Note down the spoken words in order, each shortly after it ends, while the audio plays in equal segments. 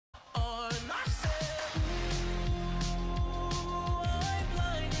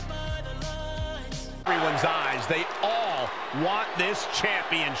Everyone's eyes, they all want this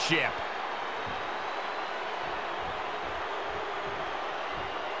championship.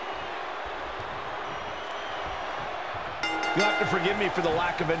 You'll have to forgive me for the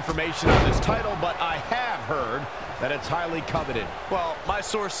lack of information on this title, but I have heard that it's highly coveted. Well, my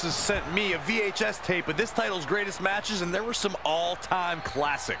sources sent me a VHS tape of this title's greatest matches, and there were some all-time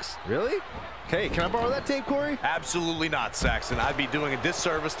classics. Really? Hey, can I borrow that tape, Corey? Absolutely not, Saxton. I'd be doing a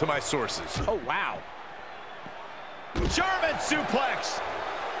disservice to my sources. Oh, wow. German suplex.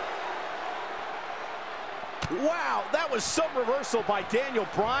 Wow, that was some reversal by Daniel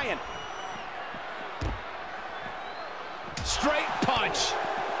Bryan. Straight punch.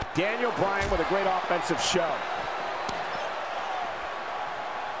 Daniel Bryan with a great offensive show.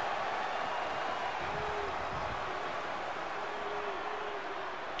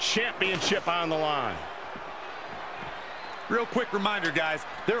 Championship on the line. Real quick reminder, guys,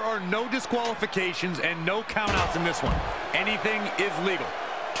 there are no disqualifications and no countouts in this one. Anything is legal.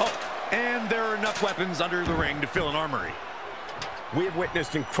 Oh, and there are enough weapons under the ring to fill an armory. We have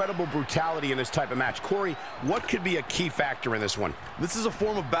witnessed incredible brutality in this type of match. Corey, what could be a key factor in this one? This is a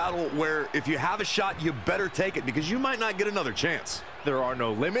form of battle where if you have a shot, you better take it because you might not get another chance. There are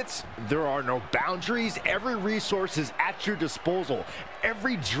no limits. There are no boundaries. Every resource is at your disposal.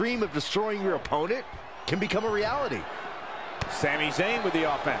 Every dream of destroying your opponent can become a reality. Sami Zayn with the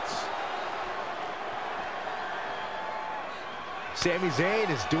offense. Sami Zayn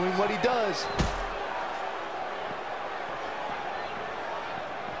is doing what he does.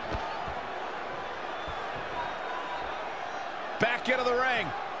 Back into the ring.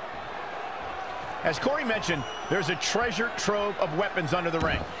 As Corey mentioned, there's a treasure trove of weapons under the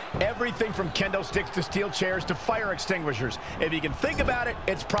ring. Everything from kendo sticks to steel chairs to fire extinguishers. If you can think about it,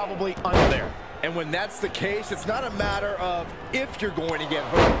 it's probably under there. And when that's the case, it's not a matter of if you're going to get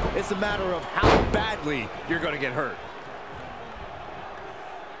hurt. It's a matter of how badly you're going to get hurt.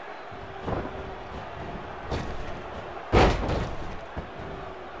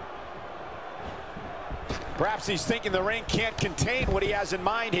 Perhaps he's thinking the ring can't contain what he has in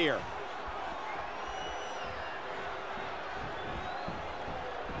mind here.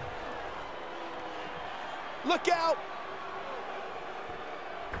 Look out!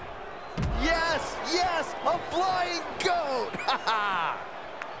 Yes, yes, a flying goat!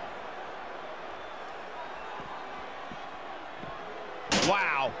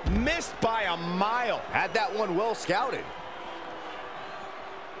 Wow, missed by a mile. Had that one well scouted.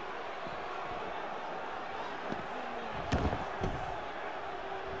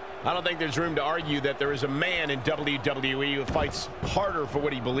 I don't think there's room to argue that there is a man in WWE who fights harder for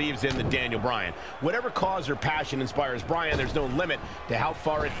what he believes in than Daniel Bryan. Whatever cause or passion inspires Bryan, there's no limit to how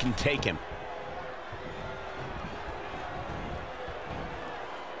far it can take him.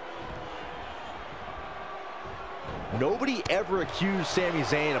 Nobody ever accused Sami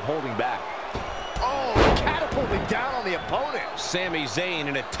Zayn of holding back. Oh, catapulting down on the opponent. Sami Zayn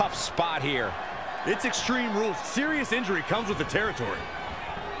in a tough spot here. It's Extreme Rules. Serious injury comes with the territory.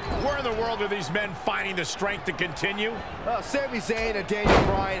 Where in the world are these men finding the strength to continue? Sami Zayn and Daniel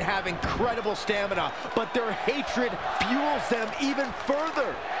Bryan have incredible stamina, but their hatred fuels them even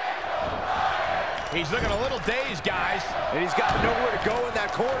further. He's looking a little dazed, guys. And he's got nowhere to go in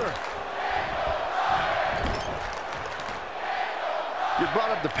that corner. You brought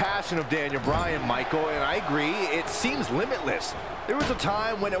up the passion of Daniel Bryan, Michael, and I agree, it seems limitless. There was a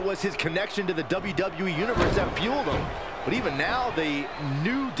time when it was his connection to the WWE Universe that fueled him. But even now, the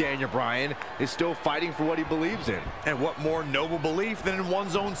new Daniel Bryan is still fighting for what he believes in. And what more noble belief than in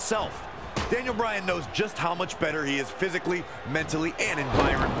one's own self? Daniel Bryan knows just how much better he is physically, mentally, and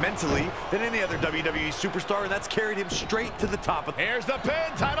environmentally than any other WWE superstar, and that's carried him straight to the top. Here's the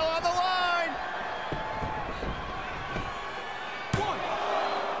pin, title on the line!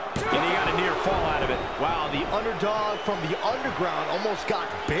 And he got a near fall out of it. Wow, the underdog from the underground almost got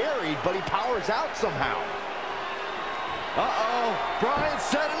buried, but he powers out somehow. Uh-oh, Bryan's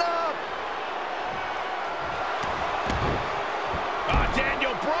setting up.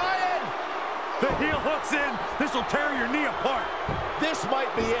 Daniel Bryan! The heel hooks in. This will tear your knee apart. This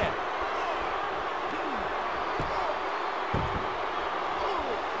might be it.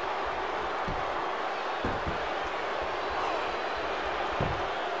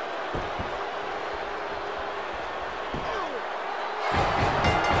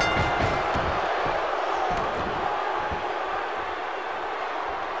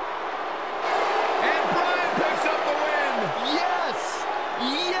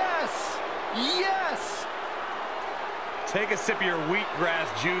 Take take a sip of your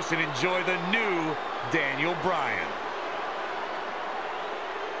wheatgrass juice and enjoy the new Daniel Bryan.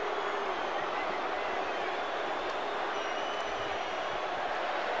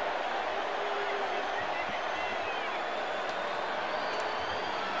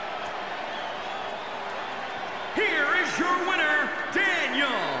 Here is your winner, Daniel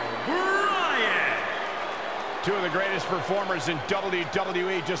Bryan. Two of the greatest performers in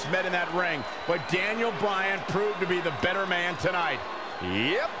WWE just met in that ring, but Daniel Bryan proved to be the better man tonight.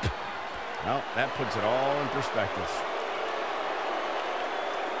 Yep. Well, that puts it all in perspective.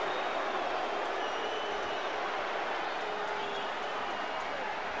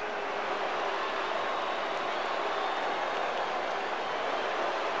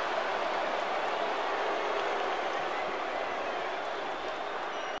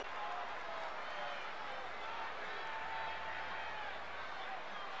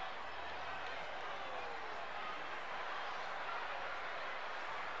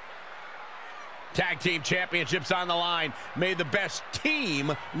 Tag team championships on the line. May the best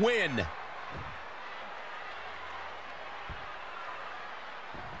team win.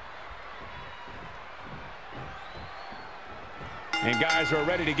 And guys, we're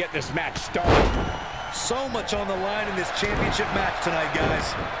ready to get this match started. So much on the line in this championship match tonight,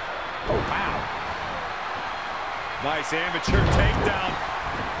 guys. Oh, wow. Nice amateur takedown.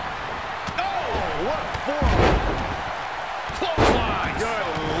 Oh, what a forearm. Clothesline. Good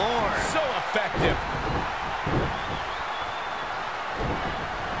Lord. So effective.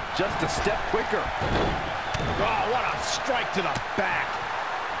 Just a step quicker. Oh, what a strike to the back.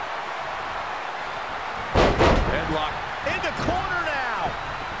 Headlock. In the corner now.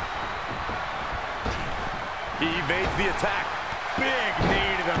 He evades the attack. Big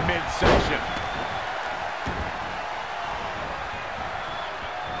knee to the midsection.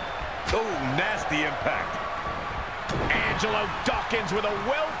 Oh, nasty impact. Angelo Dawkins with a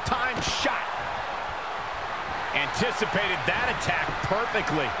well-timed shot. Anticipated that attack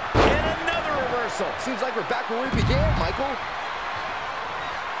perfectly. And another reversal. Seems like we're back where we began, Michael.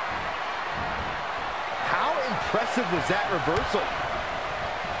 How impressive was that reversal?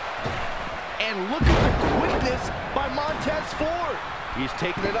 And look at the quickness by Montez Ford. He's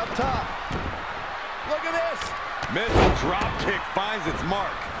taking it up top. Look at this. Missile drop kick finds its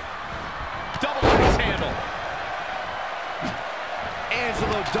mark. Double axe handle.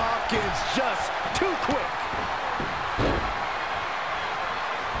 Angelo Dawkins just too quick.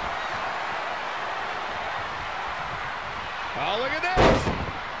 Oh, look at this.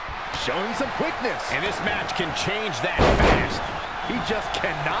 Showing some quickness. And this match can change that fast. He just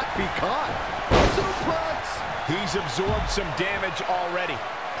cannot be caught. Suplex. He's absorbed some damage already.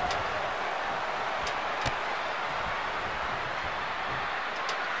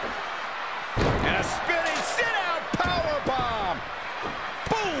 And a spinning sit-out powerbomb.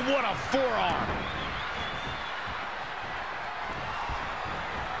 Boom, what a forearm.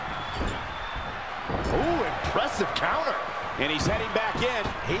 Ooh, impressive counter. And he's heading back in.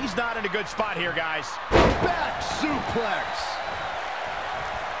 He's not in a good spot here, guys. Back suplex.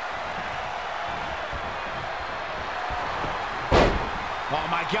 Oh,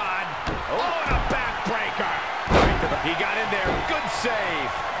 my God. Oh, and a backbreaker. He got in there. Good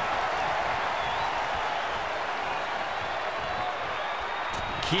save.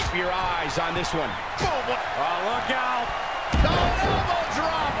 Keep your eyes on this one. Boom. Oh, look out. Oh, elbow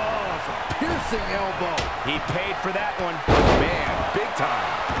drop. Oh, it's a piercing elbow. He paid for that one. Man, big time.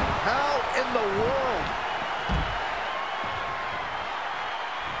 How in the world?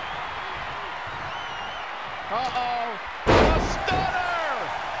 Uh-oh. A stunner.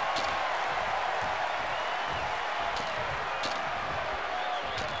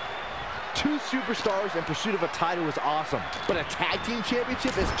 Two superstars in pursuit of a title is awesome, but a tag team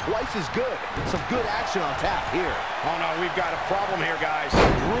championship is twice as good. Some good action on tap here. Oh, no, we've got a problem here, guys.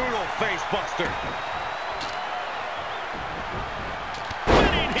 Brutal face buster.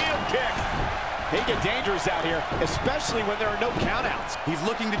 Winning heel kick. They get dangerous out here, especially when there are no countouts. He's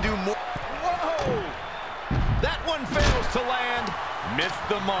looking to do more. Whoa! That one fails to land. Missed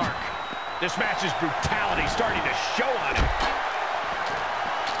the mark. This match's brutality starting to show on him.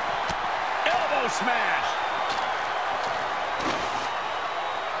 Elbow smash.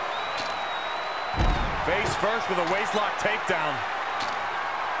 Face first with a waistlock takedown.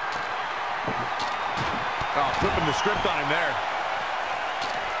 Oh, flipping the script on him there.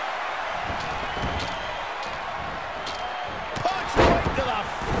 Punch right to the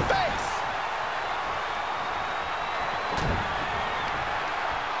face.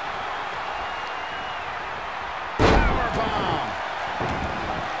 Powerbomb.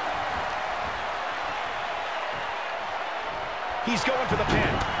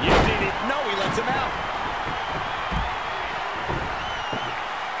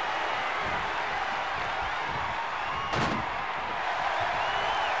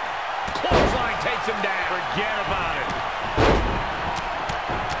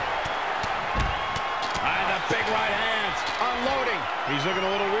 He's looking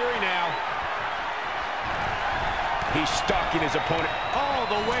a little weary now. He's stalking his opponent all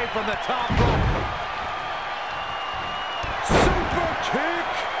the way from the top rope. Super kick.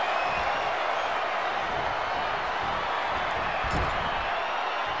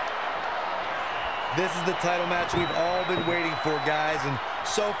 This is the title match we've all been waiting for, guys, and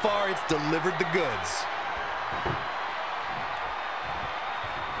so far it's delivered the goods.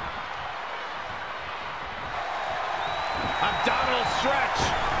 Abdominal stretch.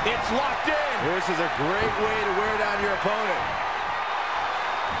 It's locked in. This is a great way to wear down your opponent.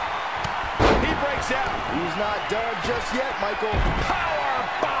 He breaks out. He's not done just yet, Michael. Power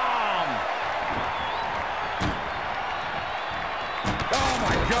bomb. Oh,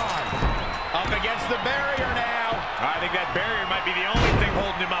 my God. Up against the barrier now. I think that barrier might be the only thing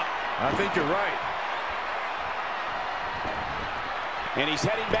holding him up. I think you're right. And he's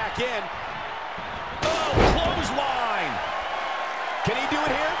heading back in. Oh, clothesline. Can he do it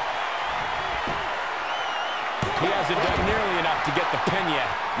here? He hasn't done nearly enough to get the pin yet.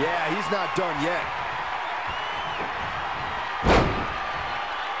 Yeah, he's not done yet.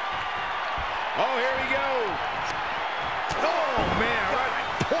 Oh, here we go. Oh, man, right at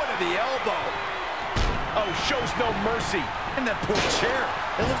the point of the elbow. Oh, shows no mercy. And that poor chair.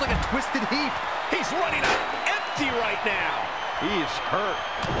 It looks like a twisted heap. He's running out empty right now. He's hurt.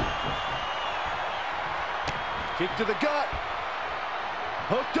 Kick to the gut.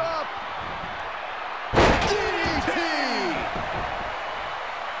 Hooked up. DDT!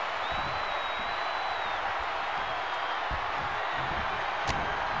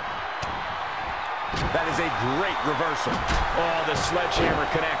 That is a great reversal. Oh, the sledgehammer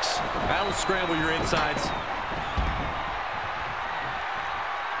connects. That'll scramble your insides.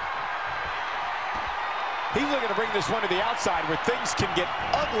 He's looking to bring this one to the outside where things can get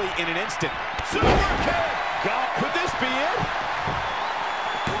ugly in an instant. Super kick! God, could this be it?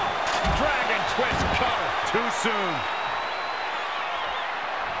 Dragon twist cover. Too soon.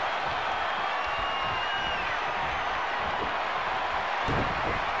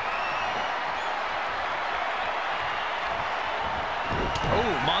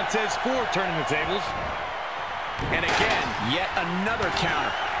 Oh, Montez Ford turning the tables. And again, yet another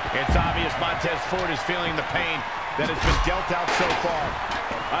counter. It's obvious Montez Ford is feeling the pain that has been dealt out so far.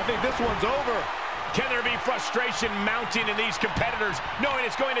 I think this one's over. Can there be frustration mounting in these competitors, knowing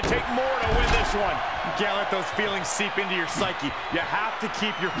it's going to take more to win this one? You can't let those feelings seep into your psyche. You have to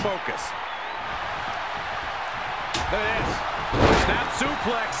keep your focus. Look at this. Snap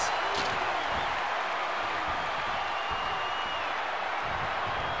suplex.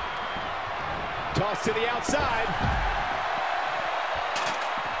 Toss to the outside.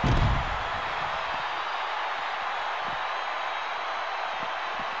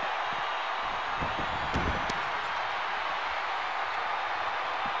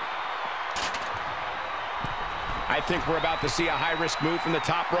 I think we're about to see a high-risk move from the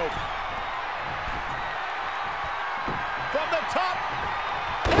top rope. From the top,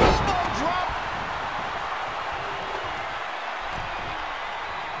 elbow drop.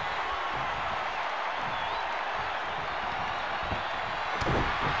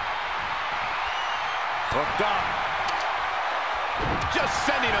 Hooked up. Just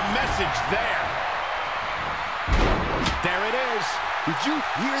sending a message there. There it is. Did you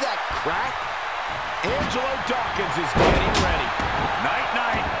hear that crack? Angelo Dawkins is getting ready.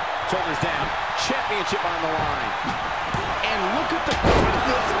 Night-night. Shoulders down. Championship on the line. And look at the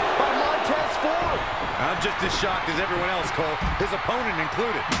quickness by Montez Ford. I'm just as shocked as everyone else, Cole. His opponent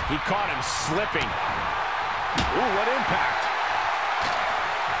included. He caught him slipping. Ooh, what impact.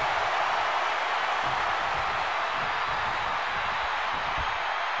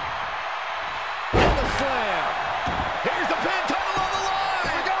 And the slam. Here's the pin, title on the line.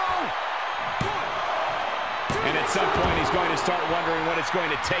 Here we go. And at some point, he's going to start wondering what it's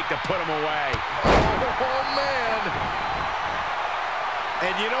going to take to put him away. Oh, man.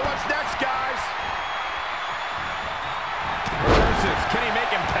 And you know what's next, guys? Reverses. Can he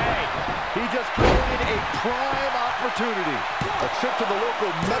make him pay? He just created a prime opportunity. A trip to the local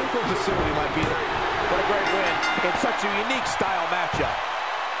medical facility might be there. What a great win in such a unique style matchup.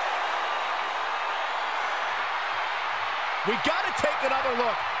 We got to take another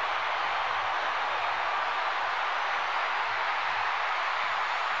look.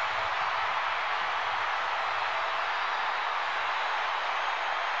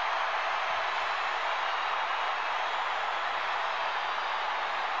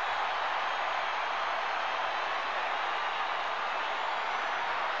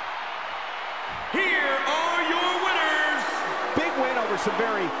 Here are your winners. Big win over some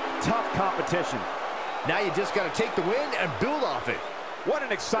very tough competition. Now you just got to take the win and build off it. What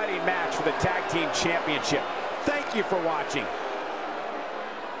an exciting match for the Tag Team Championship. Thank you for watching.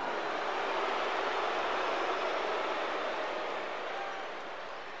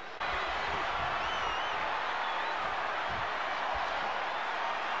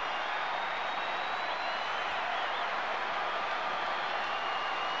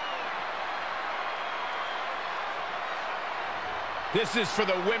 This is for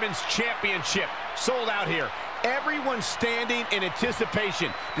the Women's Championship. Sold out here. Everyone's standing in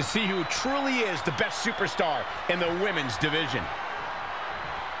anticipation to see who truly is the best superstar in the women's division.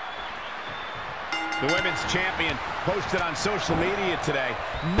 The women's champion posted on social media today,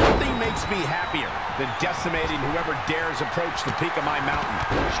 "Nothing makes me happier than decimating whoever dares approach the peak of my mountain."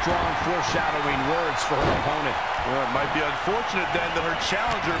 Strong foreshadowing words for her opponent. Well, it might be unfortunate then that her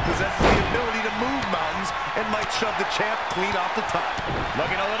challenger possesses the ability to move mountains and might shove the champ clean off the top.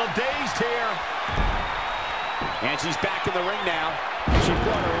 Looking a little dazed here. And she's back in the ring now. She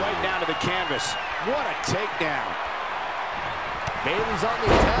brought her right down to the canvas. What a takedown. Bayley's on the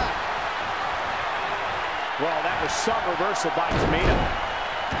attack. Well, that was some reversal by Tamina.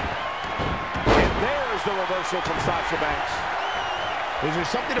 And there's the reversal from Sasha Banks. Is there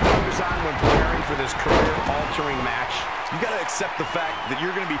something to focus on when preparing for this career-altering match? You got to accept the fact that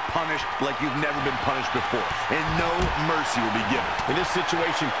you're going to be punished like you've never been punished before, and no mercy will be given. In this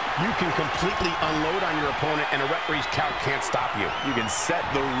situation, you can completely unload on your opponent, and a referee's count can't stop you. You can set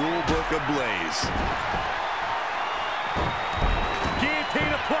the rule book ablaze.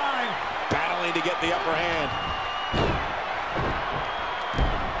 Guillotine applied. Battling to get the upper hand.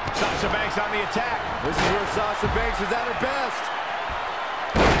 Sasha Banks on the attack. This is where Sasha Banks is at her best.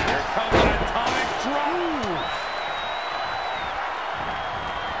 Here comes an atomic drop.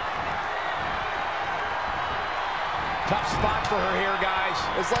 Tough spot for her here, guys.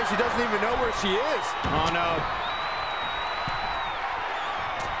 It's like she doesn't even know where she is. Oh, no.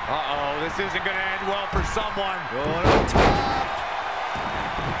 Uh-oh, this isn't going to end well for someone. Going up top.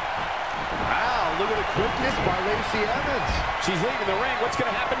 Wow, look at the quickness by Lacey Evans. She's leaving the ring. What's going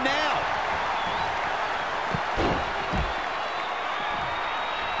to happen now?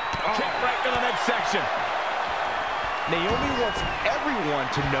 Kick right to the midsection. Naomi wants everyone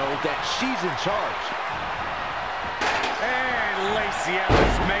to know that she's in charge. And Lacey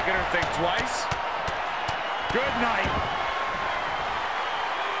Evans making her think twice. Good night.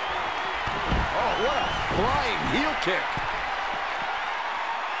 Oh, what a flying heel kick.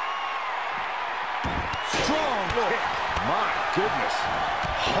 Strong kick. My goodness.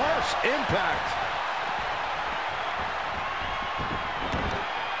 Harsh impact.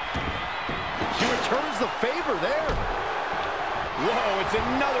 She returns the favor there. Whoa, it's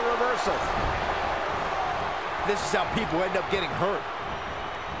another reversal. This is how people end up getting hurt.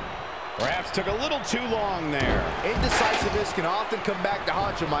 Perhaps took a little too long there. Indecisiveness can often come back to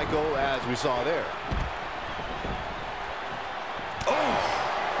haunt you, Michael, as we saw there.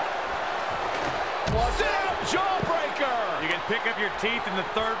 Sit-up jawbreaker. You can pick up your teeth in the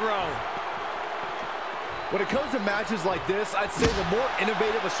third row. When it comes to matches like this, I'd say the more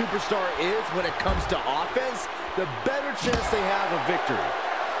innovative a superstar is when it comes to offense, the better chance they have of victory.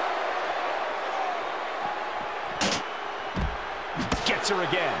 Gets her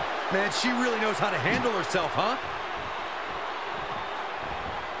again. Man, she really knows how to handle herself, huh?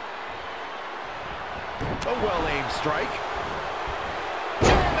 A well-aimed strike.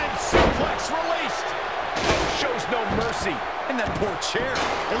 German suplex released. Oh, shows no mercy. And that poor chair.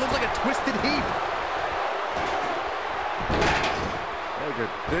 It looks like a twisted heap. Look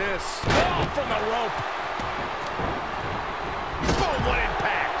at this. Oh, from the rope. Boom, what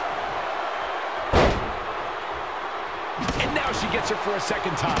impact. And now she gets her for a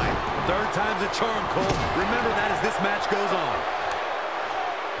second time. Third time's a charm, Cole. Remember that as this match goes on.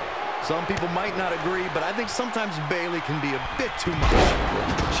 Some people might not agree, but I think sometimes Bayley can be a bit too much.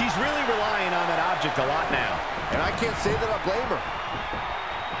 She's really relying on that object a lot now. And I can't say that I blame her.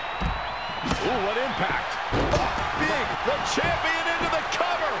 Ooh, what impact. Oh, big. The champion into the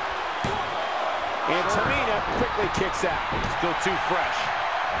cover. And Tamina quickly kicks out. Still too fresh.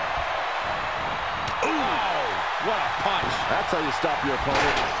 Ooh, what a punch. That's how you stop your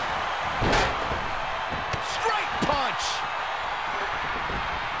opponent. Straight punch.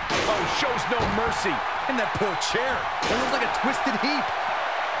 Oh, shows no mercy. And that poor chair. It looks like a twisted heap.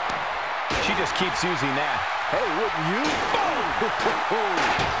 She just keeps using that. Hey, wouldn't you? Boom.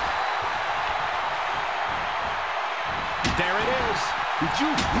 There it is. Did you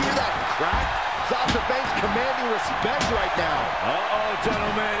hear that crack? Sasha Banks commanding respect right now. Uh-oh,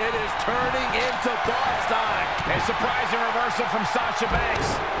 gentlemen, it is turning into boss time. A surprising reversal from Sasha Banks.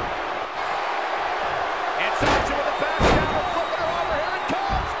 And Sasha with a back down, flipping her over here.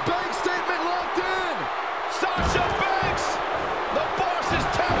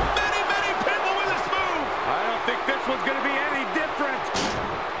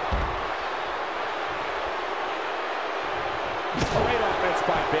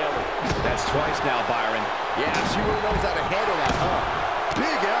 now, Byron. Yeah, she really knows how to handle that, huh?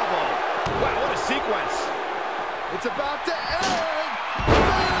 Big elbow. Wow, what a sequence. It's about to end.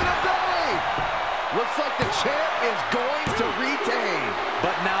 Belly to belly. Looks like the champ is going to retain.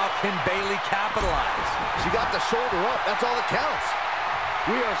 But now can Bayley capitalize? She got the shoulder up. That's all that counts.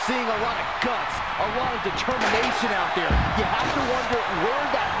 We are seeing a lot of guts, a lot of determination out there. You have to wonder where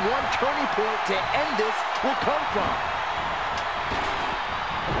that one turning point to end this will come from.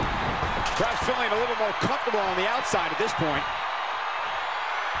 Perhaps feeling a little more comfortable on the outside at this point.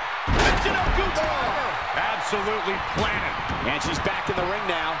 Absolutely planted. And she's back in the ring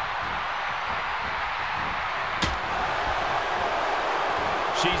now.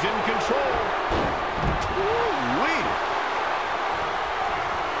 She's in control. Woo-wee.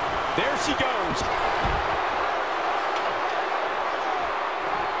 There she goes.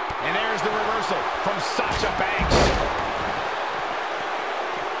 And there's the reversal from Sasha Banks.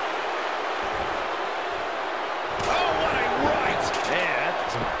 Oh, what a right! Yeah,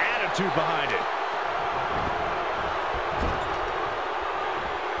 that's some attitude behind it.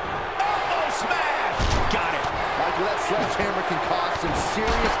 Elbow smash! Got it. Michael, that sledgehammer can cause some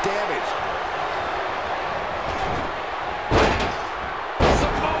serious damage.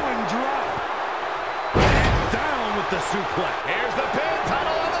 Samoan drop. And down with the suplex. Here's the pin,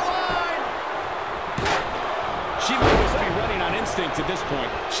 title on the line. She might just be running on instinct at this point.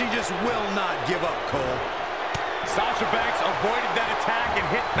 She just will not give up, Cole. Sasha Banks avoided that attack and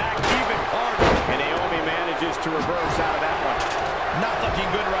hit back even harder. And Naomi manages to reverse out of that one. Not looking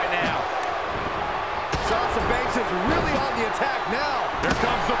good right now. Sasha Banks is really on the attack now. Here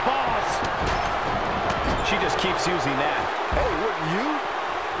comes the boss. She just keeps using that. Hey, wouldn't you?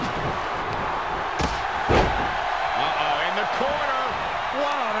 Uh-oh, in the corner.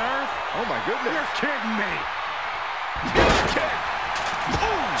 What on earth? Oh, my goodness. You're kidding me. Kick.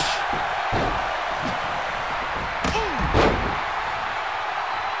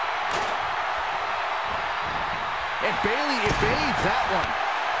 And Bayley evades that one.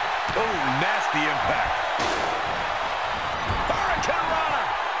 Oh, nasty impact. Hurricane Runner.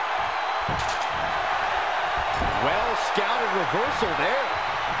 Well scouted reversal there.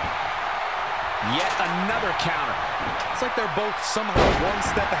 Yet another counter. It's like they're both somehow one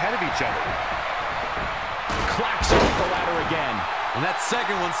step ahead of each other. Clacks off the ladder again. And that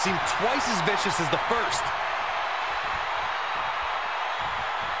second one seemed twice as vicious as the first.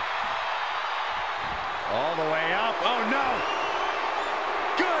 All the way up. Oh, no.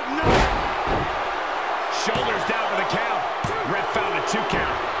 Good night. Shoulders down for the count. Ref found a 2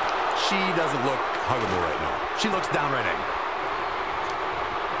 count. She doesn't look huggable right now. She looks downright angry.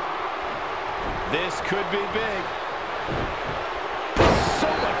 This could be big. So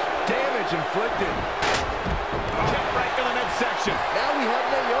much damage inflicted. Kick right to the midsection. Now we have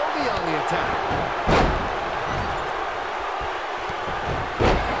Naomi on the attack.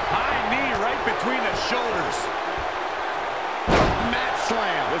 High knee right between the shoulders. Mat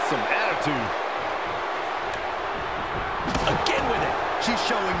slam. With some attitude. Again with it. She's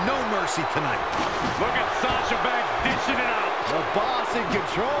showing no mercy tonight. Look at Sasha Banks dishing it out. The boss in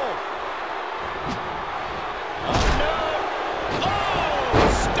control. Oh, no. Oh,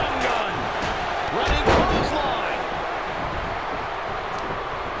 stun gun. Running clothesline.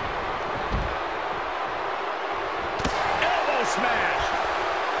 Elbow smash.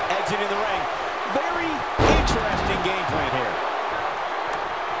 Exiting the ring. Very interesting game plan here.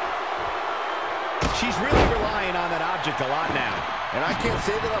 She's really relying on that object a lot now. And I can't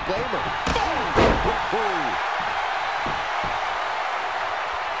say that I blame her.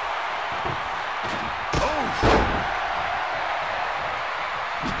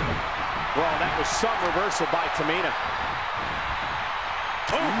 Well, that was some reversal by Tamina.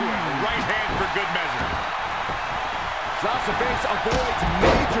 Right hand for good measure. Sasha Banks avoids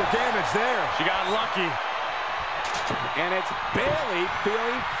major damage there. She got lucky. And it's Bayley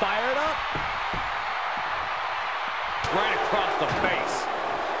feeling fired up. Right across the face.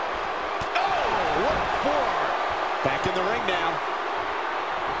 Oh, what a forearm. Back in the ring now.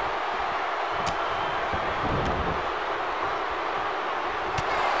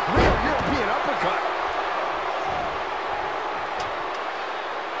 Real European uppercut.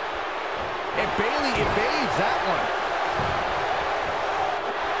 And Bayley evades that one.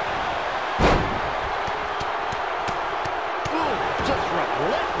 Ooh, just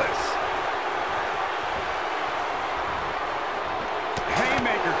relentless.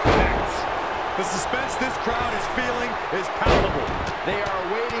 Haymaker connects. The suspense this crowd is feeling is palpable. They are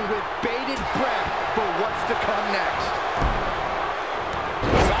waiting with bated breath for what's to come next.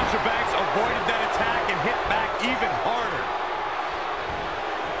 Sasha Banks avoided that attack and hit back even harder.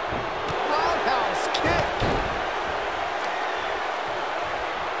 Roundhouse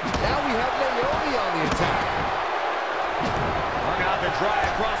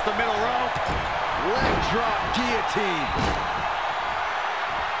across the middle rope. Leg drop guillotine.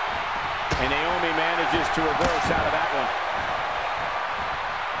 And Naomi manages to reverse out of that one.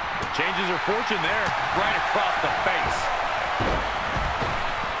 Changes her fortune there, right across the face.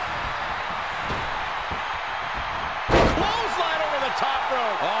 Clothesline over the top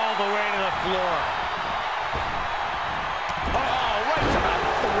rope. All the way to the floor. Oh, right to the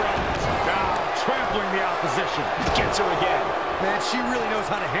throat. Now trampling the opposition. Gets her again. Man, she really knows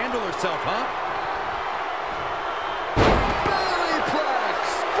how to handle herself, huh? Bellyplex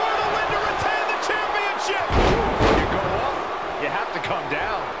For the win to retain the championship. You go up, you have to come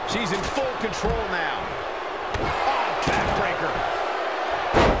down. She's in full control now. Oh, backbreaker.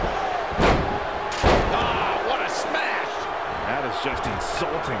 Ah, what a smash. That is just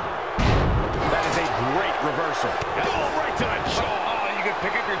insulting. That is a great reversal. Oh, right to the jaw. Oh, you can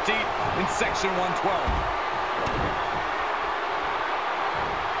pick up your teeth in section 112.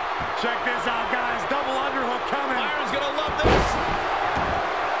 Check this out, guys. Double underhook coming. Byron's gonna love this.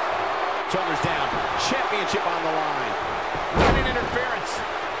 Shoulders down. Championship on the line. Running interference.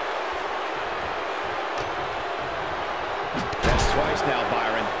 That's twice now,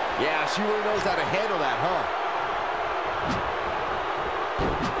 Byron. Yeah, she really knows how to handle that, huh?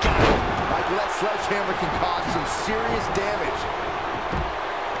 Like that sledgehammer can cause some serious damage.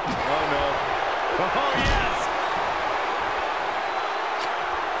 Oh, no. Oh, yes.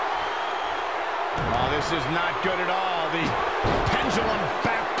 Oh, this is not good at all. The pendulum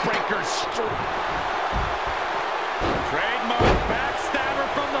backbreaker. Trademark backstabber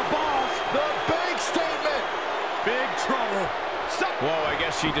from the boss. The big statement. Big trouble. Whoa, I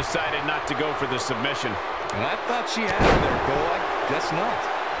guess she decided not to go for the submission. I thought she had her there, Cole. I guess not.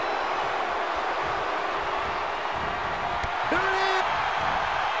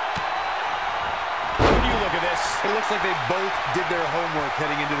 When you look at this, It looks like they both did their homework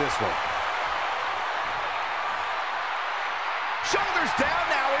heading into this one. shoulders down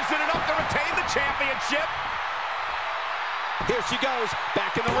now. Is it enough to retain the championship? Here she goes.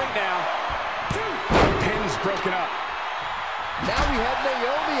 Back in the ring now. Pin's broken up. Now we have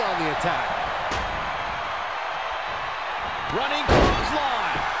Naomi on the attack. Running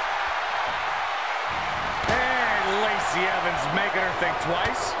clothesline. And Lacey Evans making her think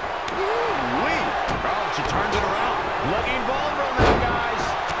twice. Ooh-wee. Oh, she turned it around. Looking vulnerable now, guys.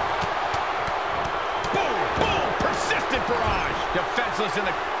 Boom, boom, persistent barrage. Defenseless in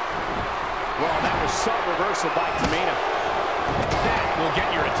the... Well, that was some reversal by Tamina. That will get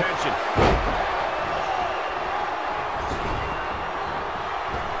your attention.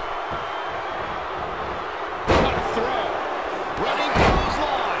 What a throw. Running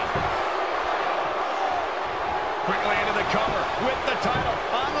clothesline. Quickly into the cover with the title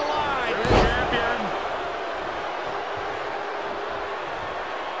on the line. Champion.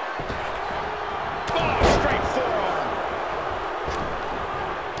 Oh, straight forearm.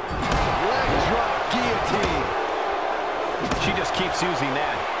 Leg drop guillotine. She just keeps using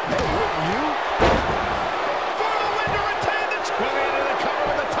that. Hey, wouldn't you? For the win to retain the... Quickly into the cover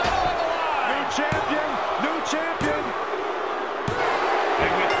with the title on the line. New champion. New champion.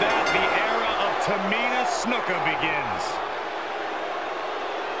 And with that, the era of Tamina Snuka begins.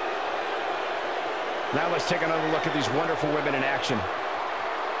 Now let's take another look at these wonderful women in action.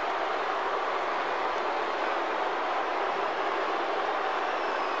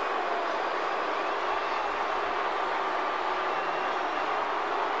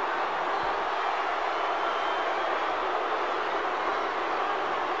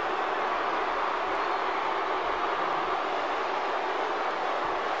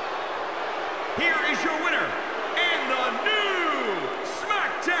 Here is your winner, and the new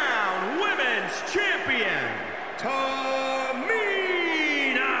SmackDown Women's Champion, Tamina!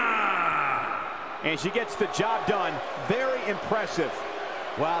 And she gets the job done. Very impressive.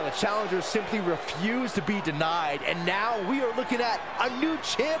 Wow, the challengers simply refused to be denied, and now we are looking at a new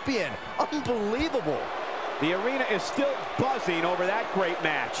champion. Unbelievable. The arena is still buzzing over that great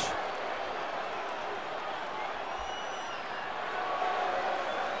match.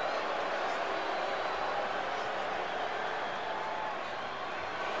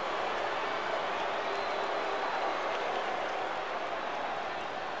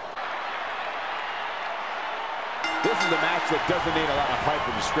 This is a match that doesn't need a lot of hype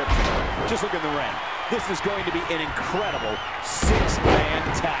or description. Just look in the ring. This is going to be an incredible six-man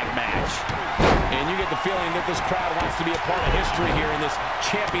tag match. And you get the feeling that this crowd wants to be a part of history here in this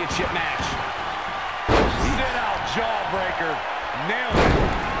championship match. Sit out, jawbreaker. Nailed it.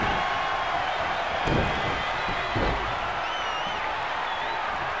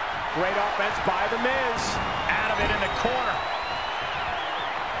 Great offense by The Miz. Out of it in the corner.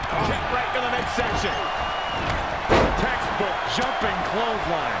 Kick right to the midsection. Textbook jumping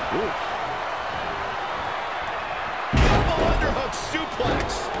clothesline. Oof. Double underhook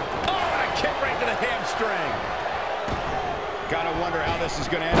suplex. Oh, and a kick right to the hamstring. Gotta wonder how this is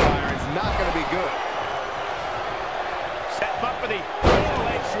going to end, Byron. It's not going to be good. Set up for the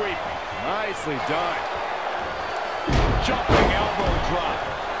leg sweep. Nicely done. Jumping elbow drop.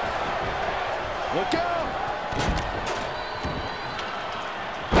 Look out.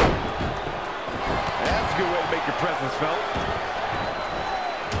 That's a good way to make your presence felt.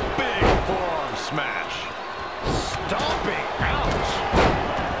 Big forearm smash. Stomping. Ouch.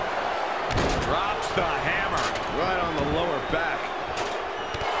 Drops the hammer. Right on the lower back.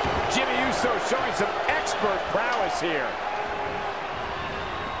 Jimmy Uso showing some expert prowess here.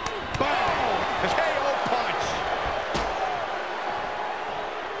 Boom! KO punch.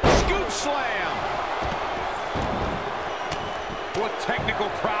 Scoop slam. What technical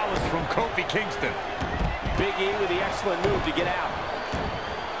prowess from Kofi Kingston. Big E with the excellent move to get out.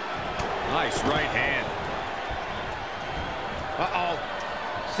 Nice right hand. Uh-oh.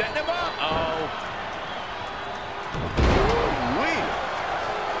 Setting him up. Oh.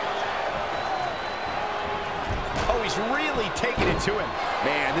 Oh, he's really taking it to him.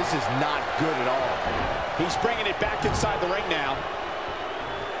 Man, this is not good at all. He's bringing it back inside the ring now.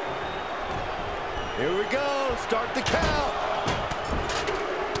 Here we go. Start the count.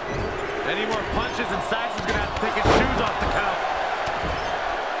 Any more punches and Saxon's gonna have to take his shoes off the count.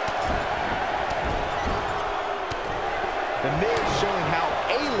 The Miz showing how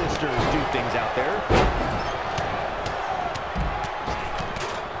A-listers do things out there.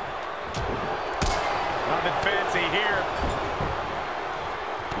 Nothing fancy here.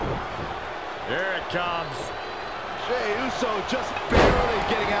 There it comes. Jey Uso just barely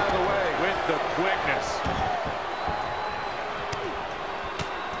getting out of the way. With the quickness.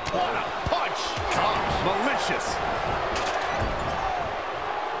 What a punch. Gosh, malicious.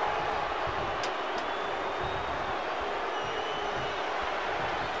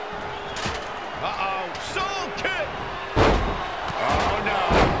 Uh-oh. Soul kick. Oh, no.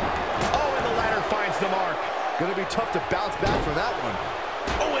 Oh, and the ladder finds the mark. Gonna be tough to bounce back from that one.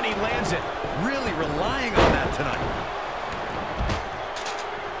 Oh, and he lands it. Really relying on that tonight.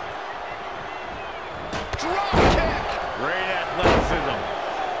 Drop kick. Great athleticism.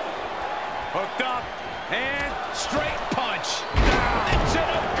 Hooked up and Straight punch. Down. It's an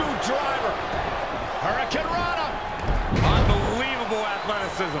up-goo driver. Hurricane Rana. unbelievable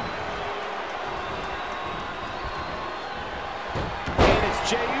athleticism. And it's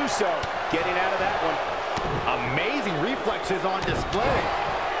Jey Uso getting out of that one. Amazing reflexes on display.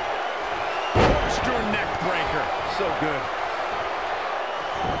 Monster neck breaker. So good.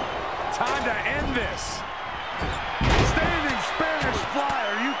 Time to end this. Standing Spanish fly,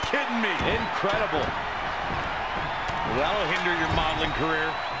 are you kidding me? Incredible. Well, that'll hinder your modeling career.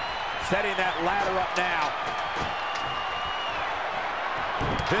 Setting that ladder up now.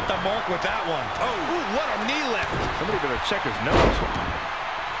 Hit the mark with that one. Oh, Ooh, what a knee lift. Somebody better check his nose.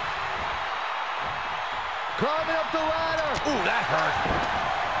 Climbing up the ladder. ooh, that hurt.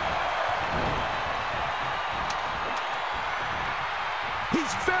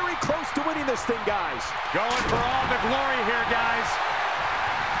 He's very close to winning this thing, guys. Going for all the glory here, guys.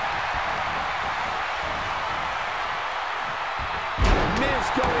 Miz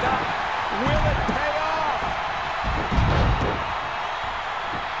going up. Will it pay off?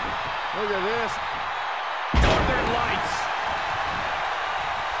 Look at this. Northern Lights.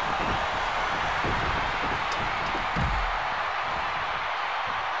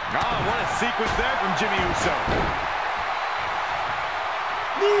 Oh, what a sequence there from Jimmy Uso.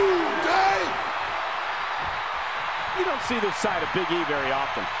 You don't see this side of Big E very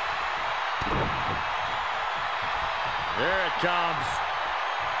often. There it comes.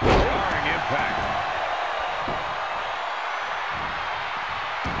 Jarring impact.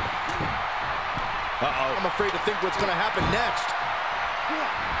 Uh-oh. I'm afraid to think what's going to happen next.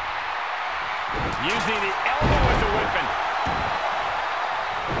 Using the elbow as a weapon.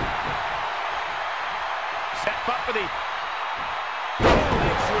 Set up for the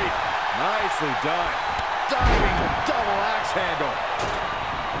leg sweep. Nicely done. Diving double axe handle.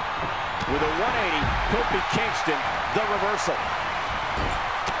 With a 180, Kofi Kingston, the reversal.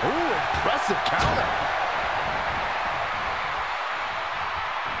 Ooh, impressive counter.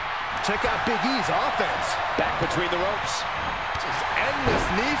 Check out Big E's offense. Back between the ropes. Just endless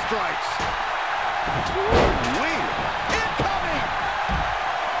knee strikes. Ooh-wee. Incoming!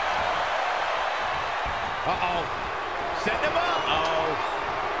 Uh-oh. Setting him up. Uh-oh.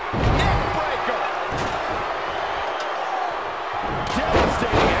 Neck breaker.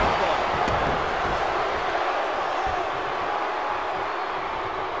 Devastating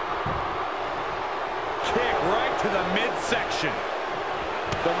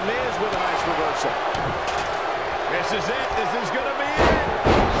The Miz with a nice reversal. This is it. This is going to be it.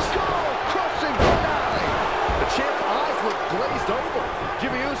 Skull-crushing finale. The champ's eyes look glazed over.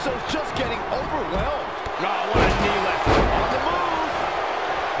 Jimmy Uso's just getting overwhelmed. Oh, what a knee left. On the move.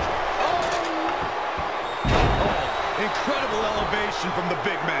 Oh, incredible elevation from the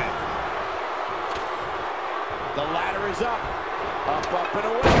big man. The ladder is up. Up, up, and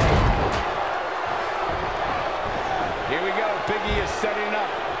away. Here we go. Big E is setting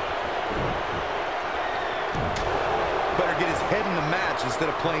up. Better get his head in the match instead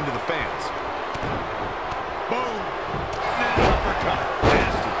of playing to the fans. Boom. And an uppercut.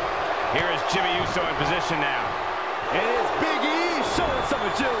 Nasty. Here is Jimmy Uso in position now. It is Big E showing some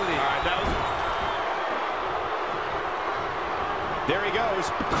agility. All right, that was... There he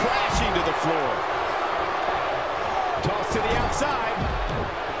goes, crashing to the floor. Toss to the outside.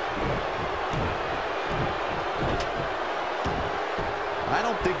 I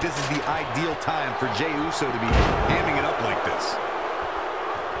don't think this is the ideal time for Jey Uso to be hamming it up like this.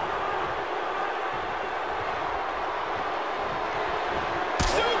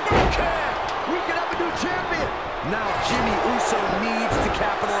 Super kick! We can have a new champion. Now Jimmy Uso needs to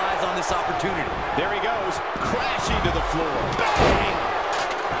capitalize on this opportunity. There he goes, crashing to the floor. Bang!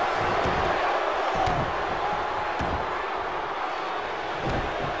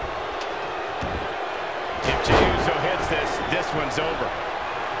 If Jey Uso hits this one's over.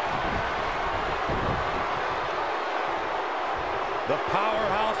 The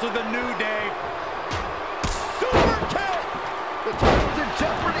powerhouse of the New Day. Super kick! The title's in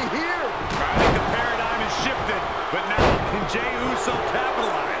jeopardy here. I think the paradigm has shifted, but now can Jey Uso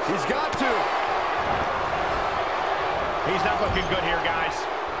capitalize? He's got to. He's not looking good here, guys.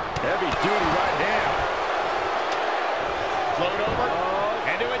 Heavy duty right hand. Float over.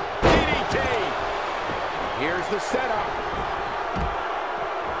 And do it. DDT. Here's the setup.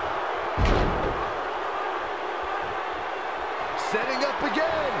 Setting up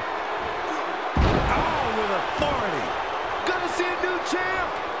again. Oh, with authority. Gonna see a new champ.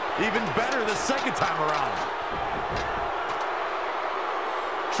 Even better the second time around.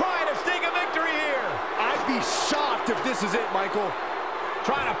 Trying to sting a victory here. I'd be shocked if this is it, Michael.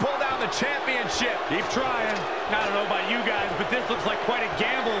 Trying to pull down the championship. Keep trying. I don't know about you guys, but this looks like quite a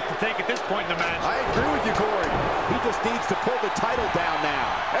gamble to take at this point in the match. I agree with you, Corey. He just needs to pull the title down now.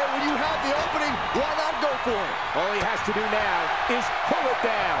 Hey, when you have the opening, why not go for it? All he has to do now is pull it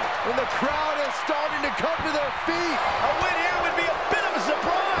down. And the crowd is starting to come to their feet. A win here would be a bit of a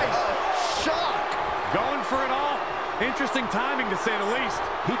surprise. Shock. Going for it all. Interesting timing, to say the least.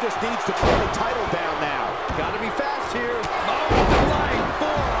 He just needs to pull the title down now. Gotta be fast here. Oh, flying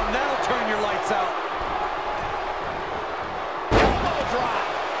forearm. That'll turn your lights out. Elbow drop.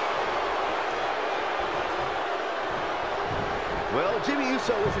 Well, Jimmy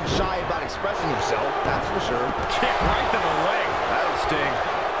Uso isn't shy about expressing himself, that's for sure. Kick right to the leg. That'll sting.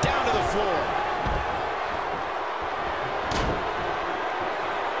 Down to the floor.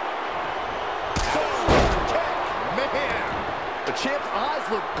 Man, the champ's eyes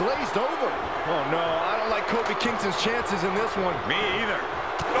look glazed over. Oh, no, I don't like Kofi Kingston's chances in this one. Me either.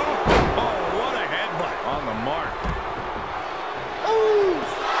 Oh, what a headbutt. On the mark. Ooh!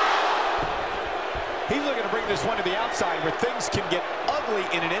 He's looking to bring this one to the outside where things can get ugly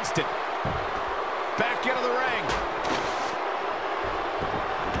in an instant. Back into the ring.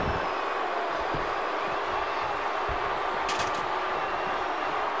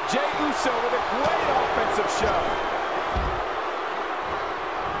 Jey Uso with a great offensive show.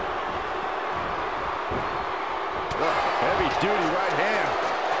 Heavy duty right hand.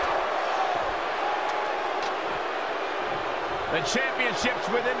 The championship's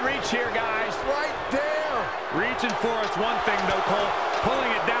within reach here, guys. Right there. Reaching for it's one thing, though, Cole.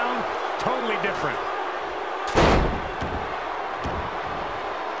 Pulling it down, totally different.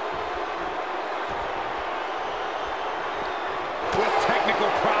 With technical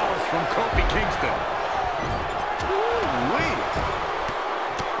prowess from Kofi Kingston. Ooh-wee.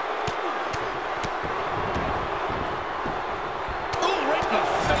 Ooh, right in the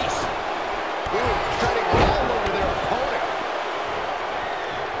face. Ooh, treading all over their opponent.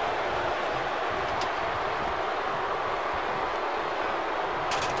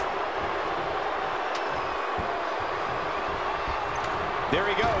 There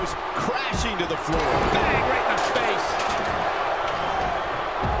he goes, crashing to the floor. Bang, right in the face.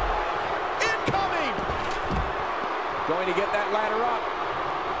 Incoming! Going to get that ladder up.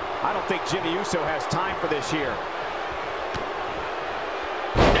 I don't think Jimmy Uso has time for this here.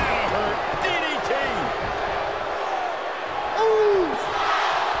 That'll hurt. DDT. Ooh!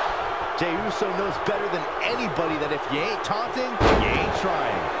 Jey Uso knows better than anybody that if you ain't taunting, you ain't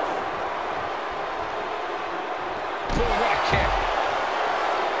trying. Boom, what a kick.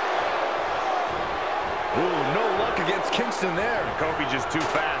 Ooh, no luck against Kingston there. Kofi just too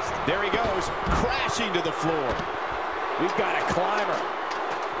fast. There he goes, crashing to the floor. We've got a climber.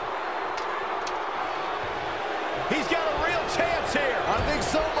 He's got a real chance here. I think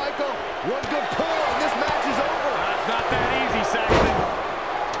so, Michael. One good pull and this match is over. It's not that easy, Saxton.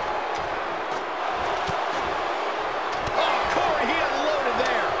 Oh, Corey, he unloaded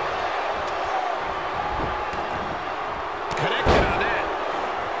there. Connected on that.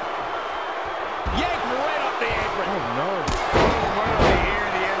 Yanked right off the apron. Oh, no. Oh, right on the ear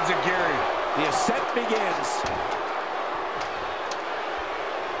and the ends of Gary. The ascent begins.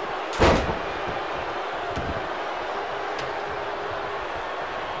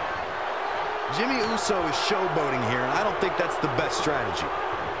 Jimmy Uso is showboating here, and I don't think that's the best strategy.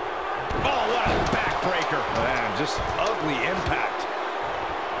 Oh, what a backbreaker. Man, just ugly impact.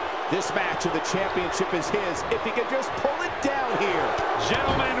 This match of the championship is his if he can just pull it down here.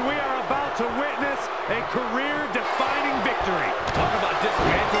 Gentlemen, we are about to witness a career-defining victory. Talk about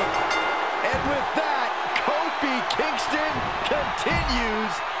dismantling. And with that, Kofi Kingston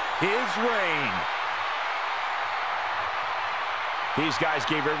continues his reign. These guys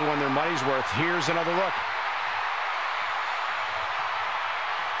gave everyone their money's worth. Here's another look.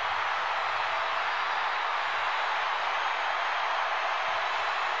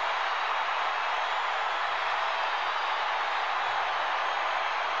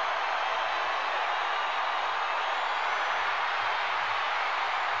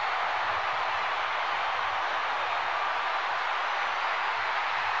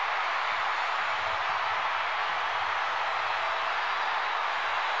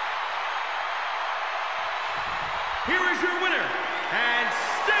 Here is your winner, and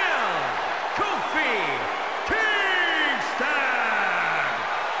still, Kofi Kingston!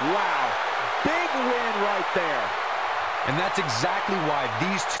 Wow, big win right there. And that's exactly why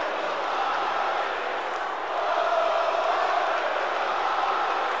these two...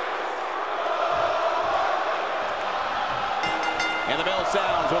 And the bell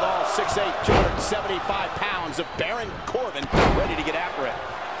sounds with all 6'8", 275 pounds of Baron Corbin ready to get after it.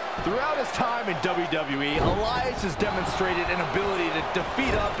 Throughout his time in WWE, Elias has demonstrated an ability to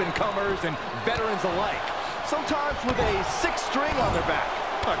defeat up-and-comers and veterans alike, sometimes with a six-string on their back.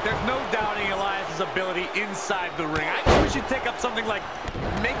 Look, there's no doubting Elias' ability inside the ring. I think we should take up something like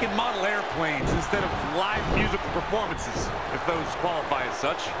making model airplanes instead of live musical performances, if those qualify as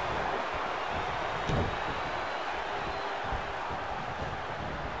such.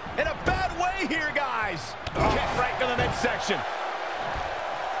 In a bad way here, guys. Kick right to the midsection.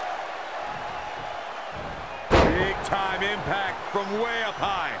 Big-time impact from way up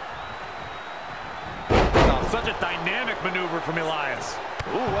high. Oh, such a dynamic maneuver from Elias.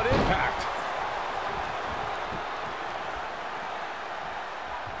 Ooh, what impact.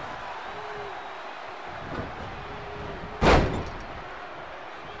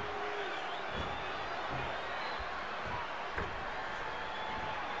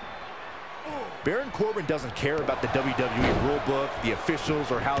 Baron Corbin doesn't care about the WWE rulebook, the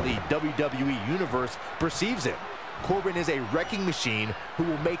officials, or how the WWE Universe perceives him. Corbin is a wrecking machine who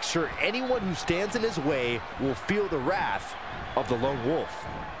will make sure anyone who stands in his way will feel the wrath of the Lone Wolf.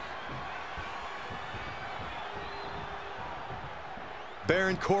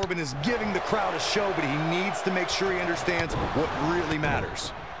 Baron Corbin is giving the crowd a show, but he needs to make sure he understands what really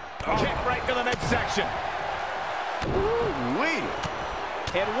matters. Kick right to the midsection. Ooh-wee.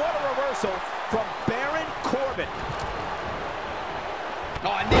 And what a reversal from Baron Corbin.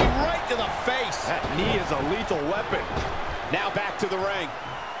 Oh, a knee right to the face. That knee is a lethal weapon. Now back to the ring.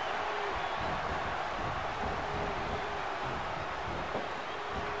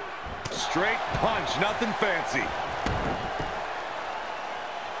 Straight punch, nothing fancy.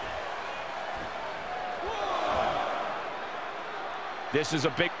 This is a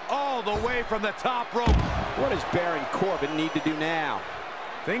big... All the way from the top rope. What does Baron Corbin need to do now?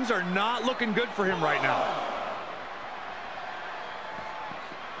 Things are not looking good for him right now.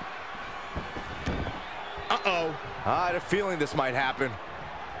 Uh-oh. I had a feeling this might happen.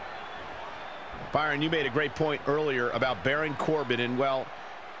 Byron, you made a great point earlier about Baron Corbin, and, well,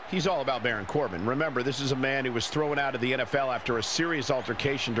 he's all about Baron Corbin. Remember, this is a man who was thrown out of the NFL after a serious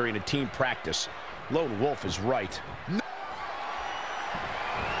altercation during a team practice. Lone Wolf is right.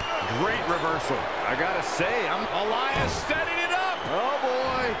 Great reversal. I gotta say, Elias setting it up. Oh,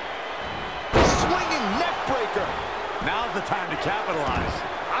 boy. Swinging neck breaker. now's the time to capitalize.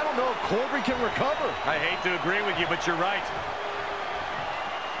 I don't know if Corbin can recover. I hate to agree with you, but you're right.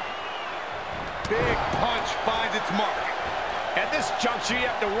 big punch finds its mark. At this juncture, you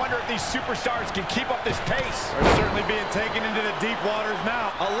have to wonder if these superstars can keep up this pace. They're certainly being taken into the deep waters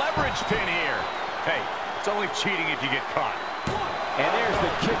now. A leverage pin here. Hey, it's only cheating if you get caught. And there's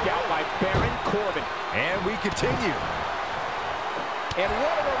the kick out by Baron Corbin. And we continue. And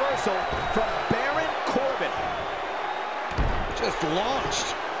what a reversal from Baron Corbin. Just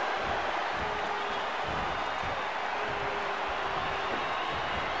launched.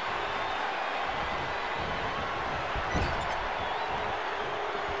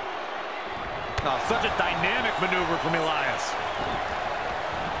 Oh, such a dynamic maneuver from Elias.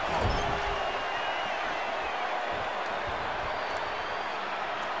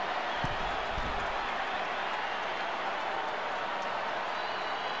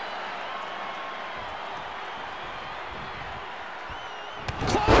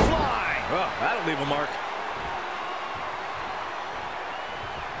 Clothesline! Oh, that'll leave a mark.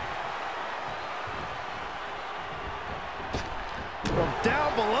 From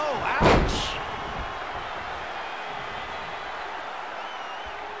down below, ouch!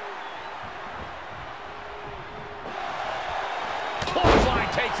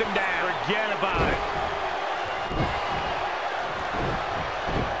 Clothesline takes him down. Forget about it.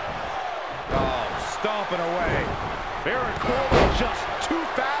 Oh, stomping away. Baron Corbin just too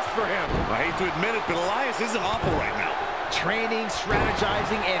fast for him. I hate to admit it, but Elias isn't awful right now. Training,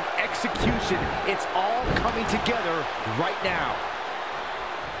 strategizing, and execution. It's all coming together right now.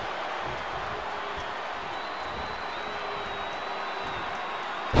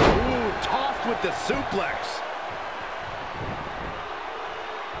 Ooh, tossed with the suplex.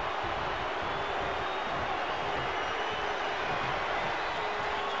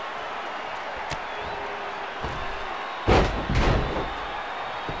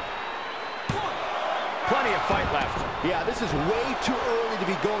 Plenty of fight left. Yeah, this is way too early to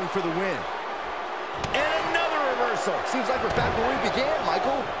be going for the win. And another reversal. Seems like we're back where we began,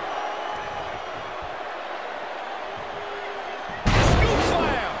 Michael. Scoop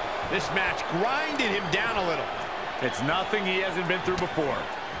slam! This match grinded him down a little. It's nothing he hasn't been through before.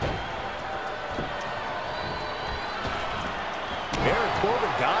 Baron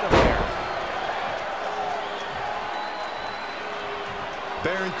Corbin got him there.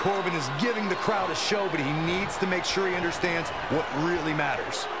 Baron Corbin is giving the crowd a show, but he needs to make sure he understands what really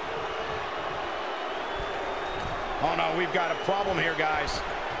matters. Oh no, we've got a problem here, guys.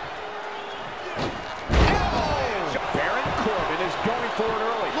 Baron Corbin is going for it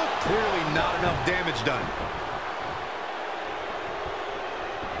early. Look, clearly not enough damage done.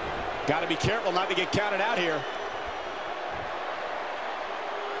 Got to be careful not to get counted out here.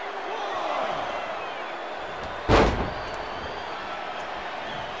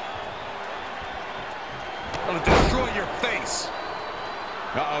 Gonna destroy your face.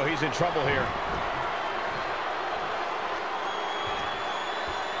 Uh-oh, he's in trouble here.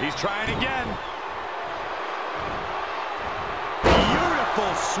 He's trying again.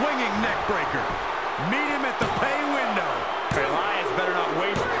 Beautiful swinging neck breaker. Meet him at the pay window. Elias better not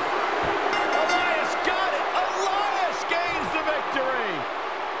waste it. Elias got it! Elias gains the victory!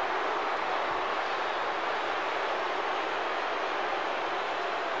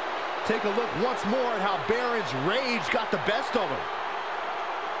 Take a look once more at how Baron's rage got the best of him.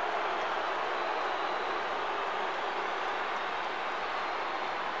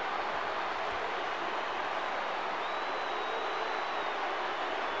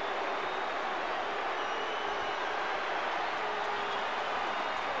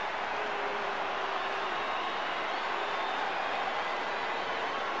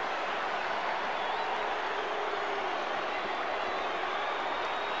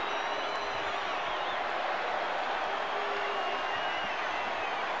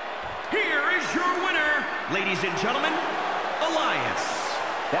 Here is your winner, ladies and gentlemen, Elias.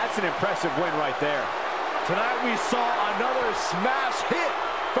 That's an impressive win right there. Tonight we saw another smash hit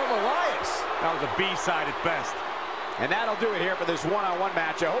from Elias. That was a B-side at best. And that'll do it here for this one-on-one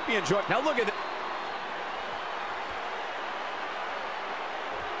match. I hope you enjoyed. Now look at it.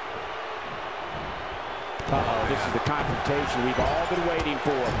 Uh-oh, this is the confrontation we've all been waiting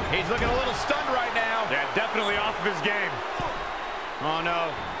for. He's looking a little stunned right now. Yeah, definitely off of his game. Oh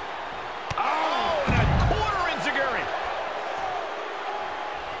no. Oh, and a quarter enziguri.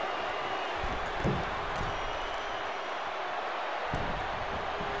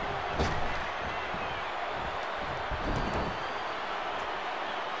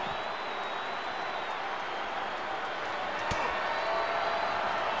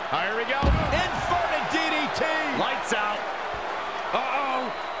 Here we go. Inverted DDT. Lights out.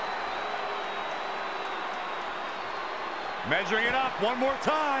 Uh-oh. Measuring it up one more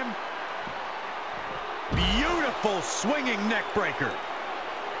time. Beautiful swinging neck breaker.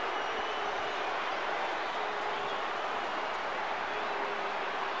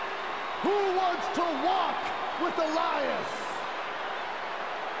 Who wants to walk with Elias?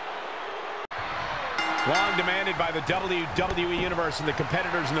 Long demanded by the WWE Universe and the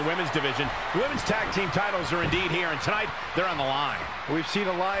competitors in the women's division. The women's tag team titles are indeed here, and tonight they're on the line. We've seen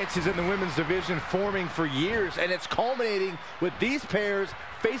alliances in the women's division forming for years, and it's culminating with these pairs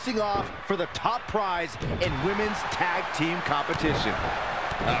facing off for the top prize in women's tag team competition.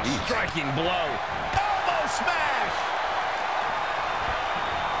 A striking blow. Elbow smash!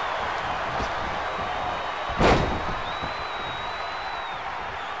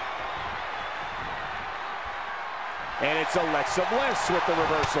 And it's Alexa Bliss with the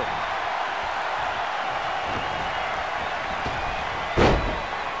reversal.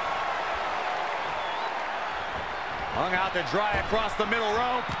 Hung out to dry across the middle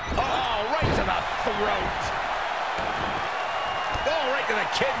rope. Oh, right to the throat. Oh, right to the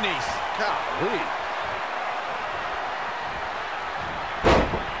kidneys. Golly.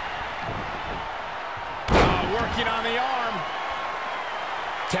 Oh, working on the arm.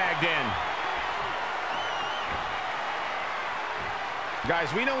 Tagged in.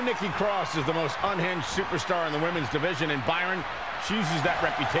 Guys, we know Nikki Cross is the most unhinged superstar in the women's division, and Byron, she uses that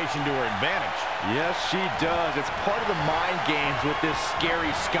reputation to her advantage. Yes, she does. It's part of the mind games with this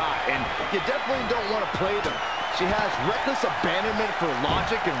scary Scott, and you definitely don't want to play them. She has reckless abandonment for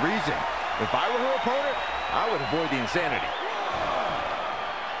logic and reason. If I were her opponent, I would avoid the insanity.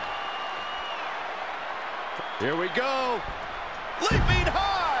 Here we go. Leaping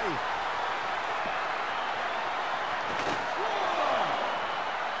high.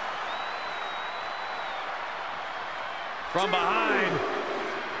 From behind.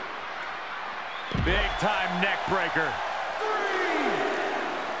 Big time neck breaker.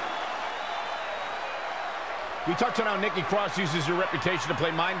 We touched on how Nikki Cross uses her reputation to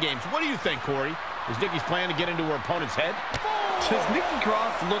play mind games. What do you think, Corey? Is Nikki's plan to get into her opponent's head? Does Nikki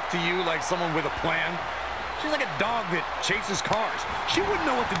Cross look to you like someone with a plan? She's like a dog that chases cars. She wouldn't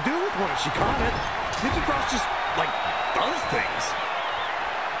know what to do with one if she caught it. Nikki Cross just, like, does things.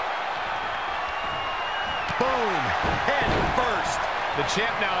 Boom! Head first. The champ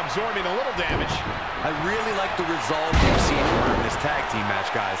now absorbing a little damage. I really like the resolve we've seen from her in this tag team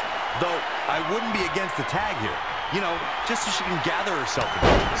match, guys. Though, I wouldn't be against the tag here. You know, just so she can gather herself a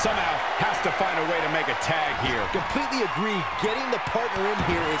bit. Somehow has to find a way to make a tag here. Completely agree. Getting the partner in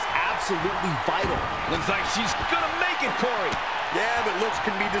here is absolutely vital. Looks like she's gonna make it, Corey. Yeah, but looks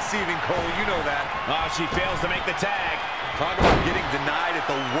can be deceiving, Cole. You know that. Oh, she fails to make the tag. Talk about getting denied at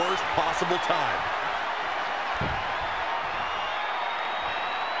the worst possible time.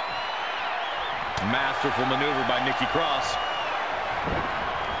 Masterful maneuver by Nikki Cross.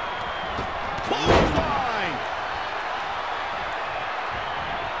 Clothesline!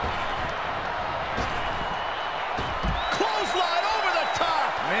 Clothesline over the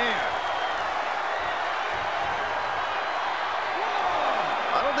top! Man.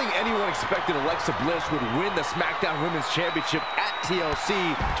 I don't think anyone expected Alexa Bliss would win the SmackDown Women's Championship at TLC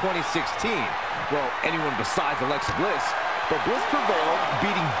 2016. Well, anyone besides Alexa Bliss. But Bliss prevailed,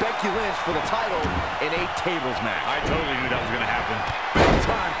 beating Becky Lynch for the title in a tables match. I totally knew that was going to happen. Big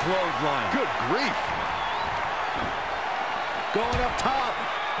time clothesline. Good grief. Going up top.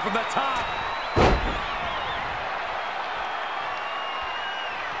 From the top.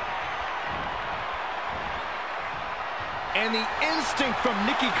 And the instinct from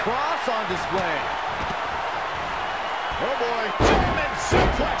Nikki Cross on display. Oh boy. German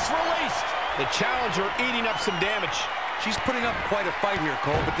suplex released. The challenger eating up some damage. She's putting up quite a fight here,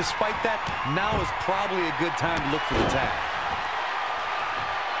 Cole, but despite that, now is probably a good time to look for the tag.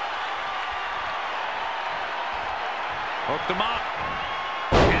 Hooked him up.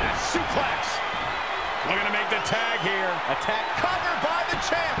 And a suplex. Looking to make the tag here. Attack Covered by the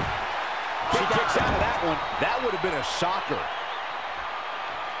champ. She kicks out of that one. That would have been a shocker.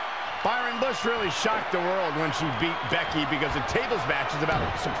 Byron Bliss really shocked the world when she beat Becky because a tables match is about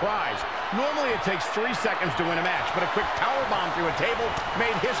surprise. Normally it takes 3 seconds to win a match, but a quick powerbomb through a table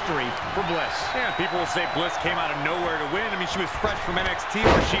made history for Bliss. Yeah, people will say Bliss came out of nowhere to win. I mean, she was fresh from NXT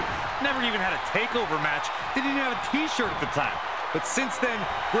where she never even had a takeover match. Didn't even have a t-shirt at the time. But since then,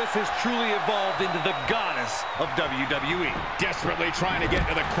 Bliss has truly evolved into the goddess of WWE. Desperately trying to get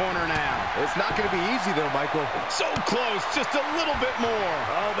to the corner now. It's not going to be easy, though, Michael. So close, just a little bit more.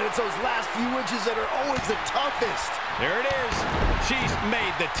 Oh, but it's those last few inches that are always the toughest. There it is. She's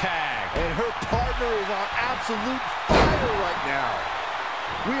made the tag. And her partner is on absolute fire right now.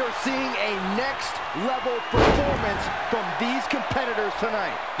 We are seeing a next-level performance from these competitors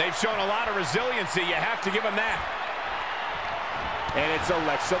tonight. They've shown a lot of resiliency. You have to give them that. And it's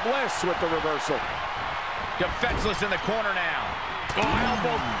Alexa Bliss with the reversal. Defenseless in the corner now. Oh,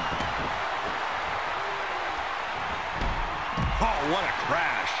 elbow. Oh, what a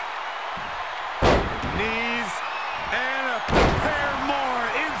crash. Knees and a pair more.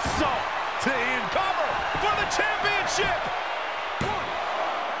 Insult to end. Cover for the championship.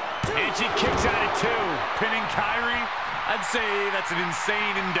 And she kicks out at 2. Pinning Kyrie? I'd say that's an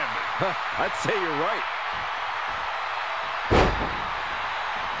insane endeavor. I'd say you're right.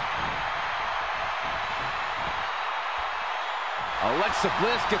 Alexa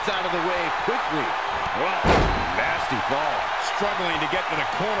Bliss gets out of the way quickly. Well, Nasty fall. struggling to get to the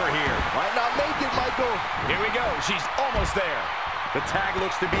corner here. Might not make it, Michael. Here we go. She's almost there. The tag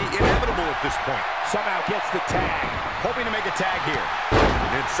looks to be inevitable at this point. Somehow gets the tag. Hoping to make a tag here.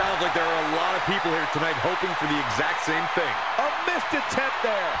 It sounds like there are a lot of people here tonight hoping for the exact same thing. A missed attempt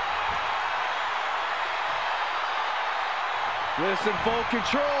there. Bliss in full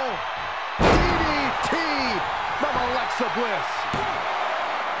control. DDT from Alexa Bliss.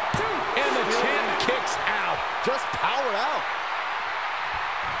 And the champ kicks out. Just powered out.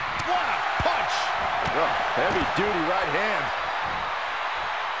 What a punch. Oh, heavy duty right hand.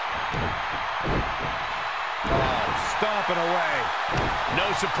 Oh, stomping away. No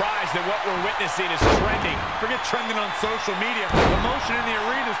surprise that what we're witnessing is trending. Forget trending on social media. The motion in the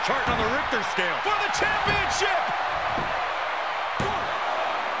arena is charting on the Richter scale. For the championship.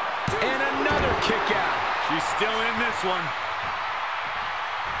 And another kick out. She's still in this one.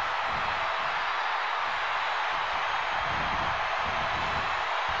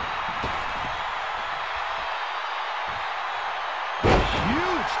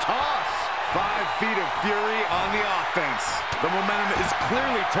 Huge toss. 5 feet of fury on the offense. The momentum is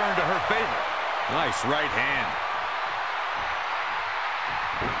clearly turned to her favor. Nice right hand.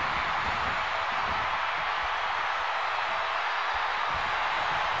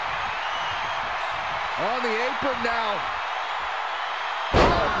 On the apron now.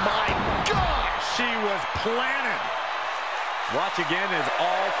 Oh my gosh! She was planted. Watch again as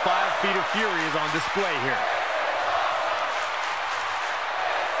all 5 feet of fury is on display here.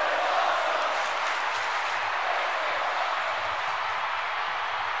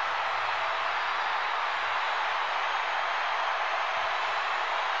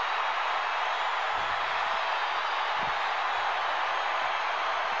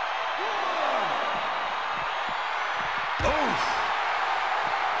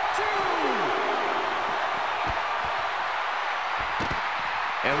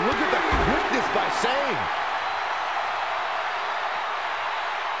 And look at the quickness by Sane.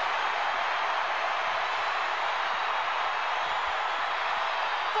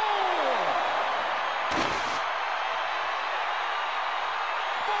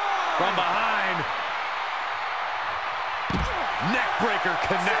 From behind. Neckbreaker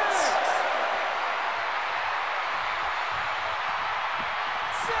connects.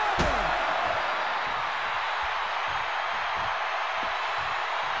 7.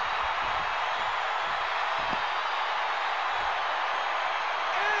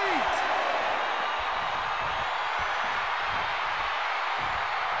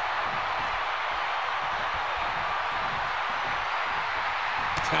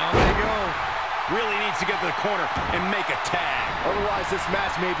 Down they go. Really needs to get to the corner and make a tag. Otherwise, this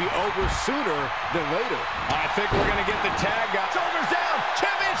match may be over sooner than later. I think we're going to get the tag out. Shoulders down.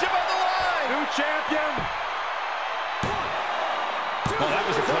 Championship on the line. New champion. Oh, that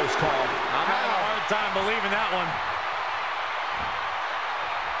was a close call. I'm having a hard time believing that one.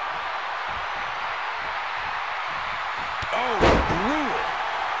 Oh, brutal.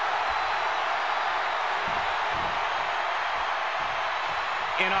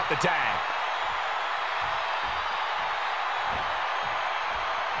 In off the tag.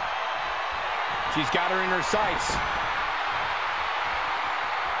 She's got her in her sights.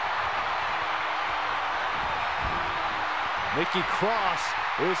 Nikki Cross.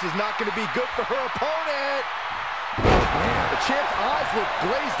 This is not going to be good for her opponent. Man, the champ's eyes look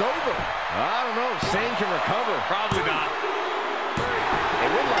glazed over. I don't know if Sane can recover. Probably not. A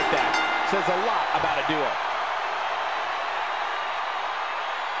win like that says a lot about a duo.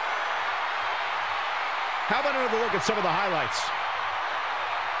 How about another look at some of the highlights?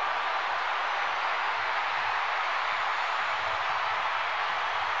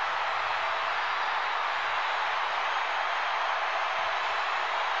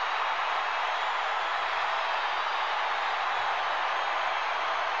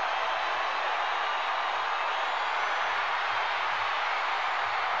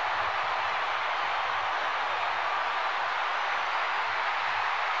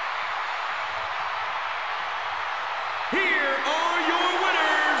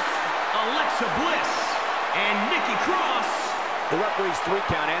 and Nikki Cross. The referee's 3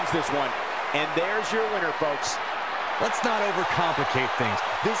 count ends this one. And there's your winner, folks. Let's not overcomplicate things.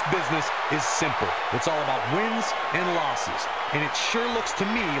 This business is simple. It's all about wins and losses. And it sure looks to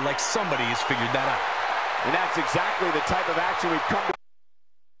me like somebody has figured that out. And that's exactly the type of action we've come to.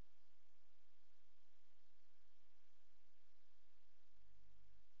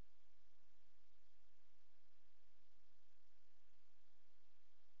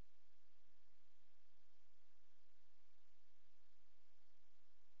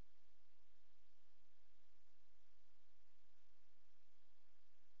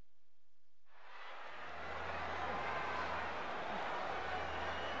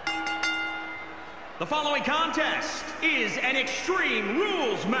 The following contest is an Extreme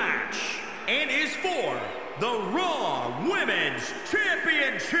Rules match and is for the Raw Women's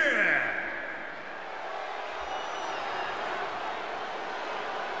Championship.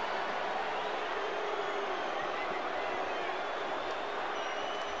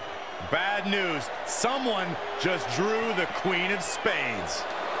 Bad news. Someone just drew the Queen of Spades.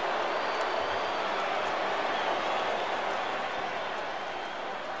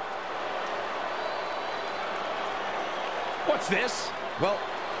 What's this? Well,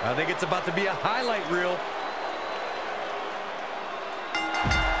 I think it's about to be a highlight reel.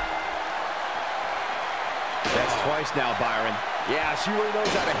 That's twice now, Byron. Yeah, she really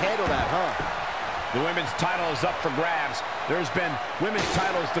knows how to handle that, huh? The women's title is up for grabs. There's been women's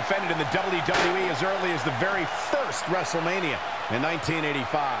titles defended in the WWE as early as the very first WrestleMania in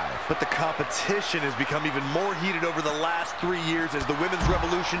 1985. But the competition has become even more heated over the last 3 years as the women's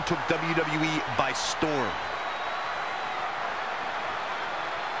revolution took WWE by storm.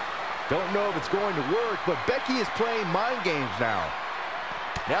 Don't know if it's going to work, but Becky is playing mind games now.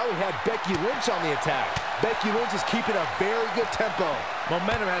 Now we have Becky Lynch on the attack. Becky Lynch is keeping a very good tempo.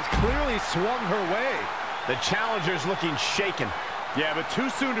 Momentum has clearly swung her way. The challenger's looking shaken. Yeah, but too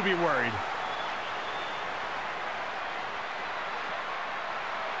soon to be worried.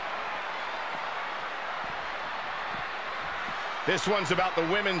 This one's about the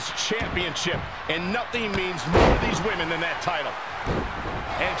women's championship, and nothing means more to these women than that title.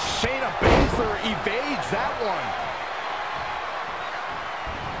 And Shayna Baszler evades that one.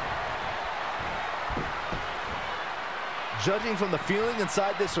 Judging from the feeling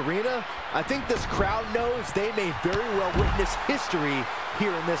inside this arena, I think this crowd knows they may very well witness history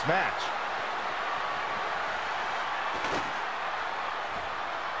here in this match.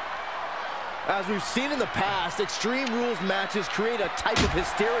 As we've seen in the past, Extreme Rules matches create a type of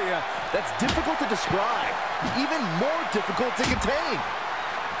hysteria that's difficult to describe, even more difficult to contain.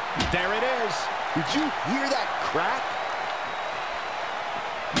 There it is. Did you hear that crack?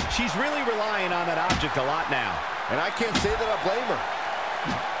 She's really relying on that object a lot now. And I can't say that I blame her.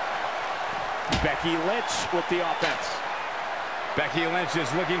 Becky Lynch with the offense. Becky Lynch is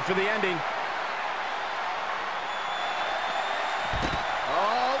looking for the ending.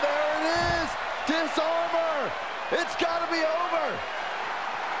 Oh, there it is! Disarm her! It's got to be over!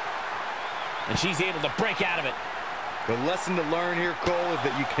 And she's able to break out of it. The lesson to learn here, Cole, is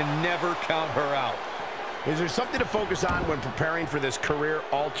that you can never count her out. Is there something to focus on when preparing for this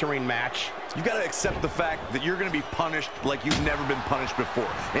career-altering match? You've got to accept the fact that you're going to be punished like you've never been punished before,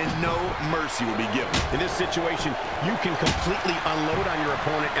 and no mercy will be given. In this situation, you can completely unload on your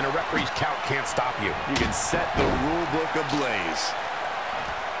opponent, and a referee's count can't stop you. You can set the rule book ablaze.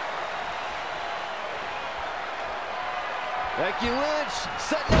 Becky Lynch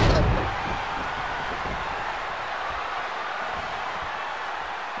setting up the...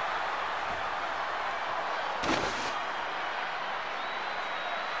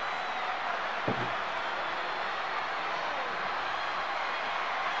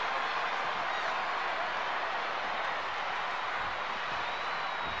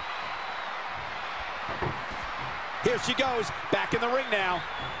 Here she goes, back in the ring now.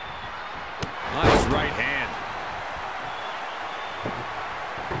 Nice right hand.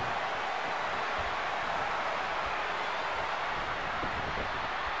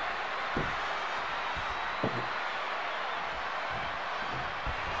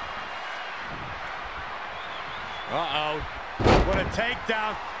 Uh-oh. What a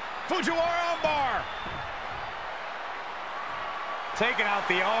takedown. Fujiwara armbar. Taking out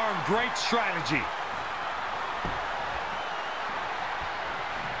the arm, great strategy.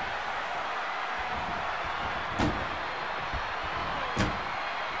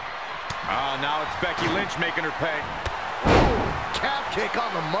 Oh, now it's Becky Lynch making her pay. Oh, calf kick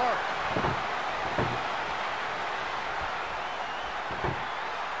on the mark.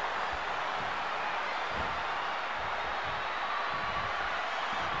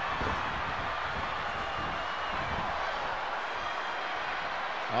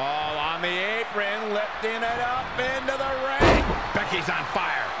 Oh, on the apron, lifting it up into the ring. Becky's on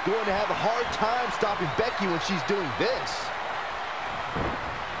fire. Going to have a hard time stopping Becky when she's doing this.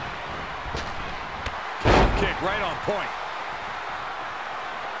 Kick right on point.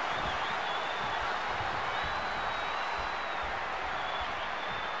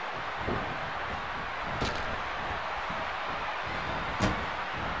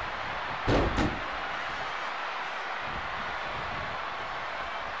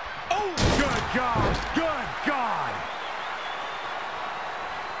 Oh, good God. Good God.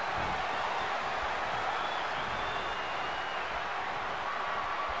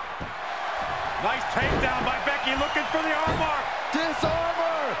 Nice takedown by Becky, looking for the armbar.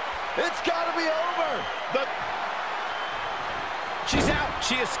 Disarmer! It's got to be over. She's out.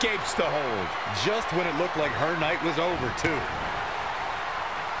 She escapes the hold. Just when it looked like her night was over, too.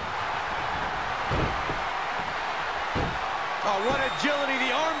 Oh, what agility.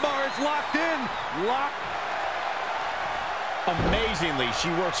 The armbar is locked in. Amazingly, she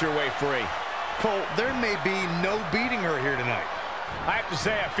works her way free. Cole, there may be no beating her here tonight. I have to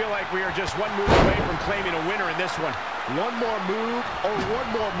say, I feel like we are just one move away from claiming a winner in this one. One more move or one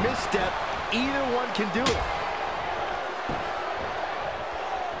more misstep, either one can do it.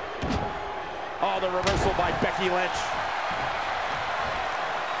 Oh, the reversal by Becky Lynch.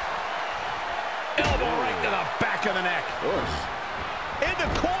 Elbow right to the back of the neck. In the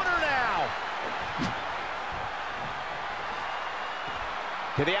corner now.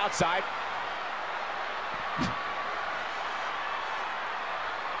 To the outside.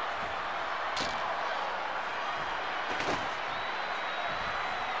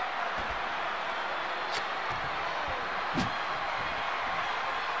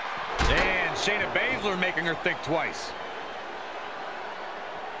 And Shayna Baszler making her think twice.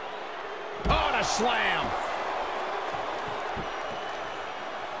 Oh, and a slam.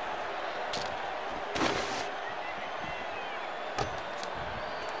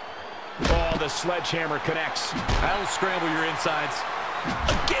 Oh, the sledgehammer connects. That'll scramble your insides.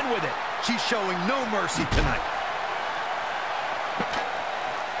 Again with it. She's showing no mercy tonight.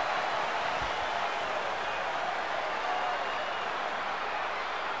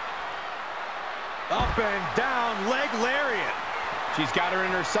 Up and down, leg lariat. She's got her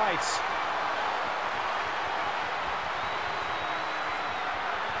in her sights.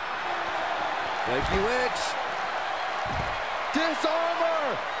 Becky Lynch.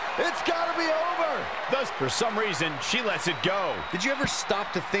 Disarmer! It's got to be over! Thus, for some reason, she lets it go. Did you ever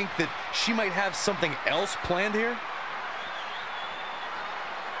stop to think that she might have something else planned here?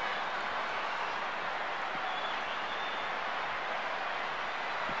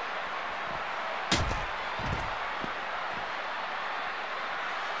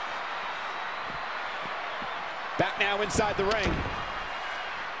 Back now inside the ring.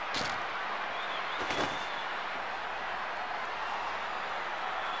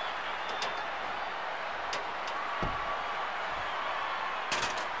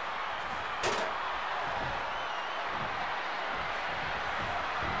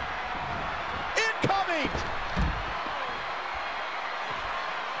 Incoming!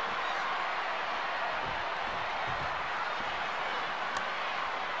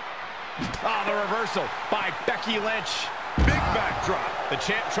 Oh, the reversal by Becky Lynch. Big backdrop. The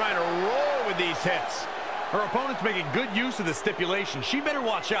champ trying to roll with these hits. Her opponent's making good use of the stipulation. She better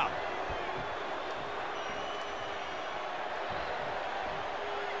watch out.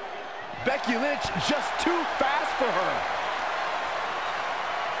 Becky Lynch just too fast for her.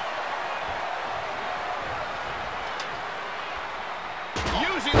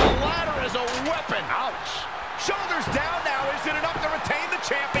 Using the ladder as a weapon. Ouch. Shoulders down now. Is it enough to retain the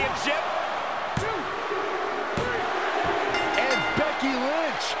championship? And Becky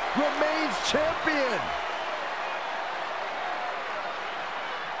Lynch remains champion.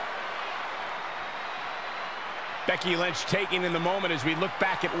 Becky Lynch taking in the moment as we look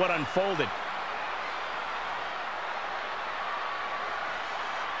back at what unfolded.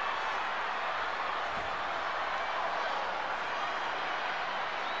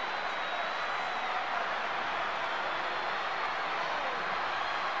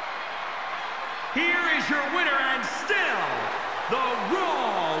 Here is your winner and still the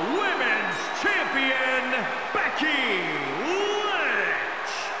Raw Women's Champion, Becky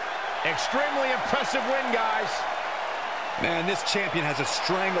Lynch. Extremely impressive win, guys. Man, this champion has a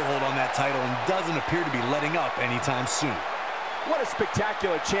stranglehold on that title and doesn't appear to be letting up anytime soon. What a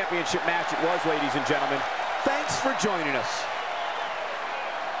spectacular championship match it was, ladies and gentlemen. Thanks for joining us.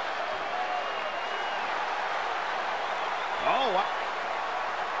 Oh, wow.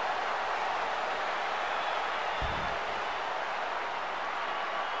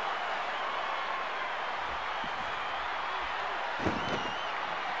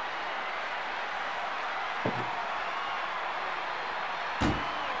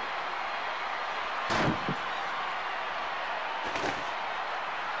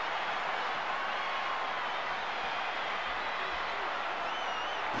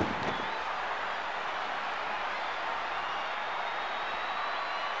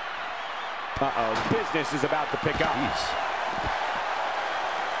 Uh-oh, business is about to pick up.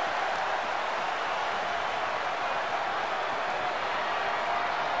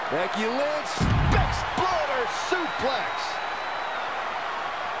 Becky Lynch, exploder suplex.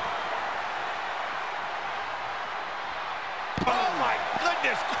 Oh my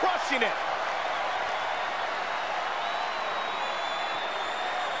goodness, crushing it.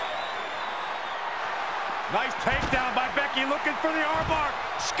 Nice takedown by Becky, looking for the armbar.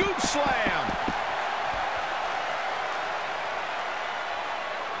 Scoop slam.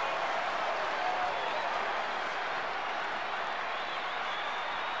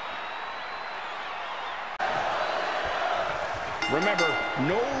 Remember,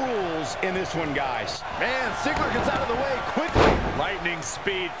 no rules in this one, guys. Man, Ziggler gets out of the way quickly. Lightning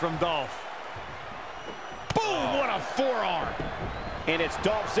speed from Dolph. Boom, what a forearm. And it's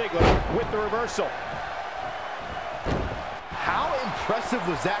Dolph Ziggler with the reversal. How impressive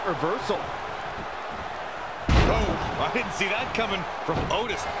was that reversal? Oh, I didn't see that coming from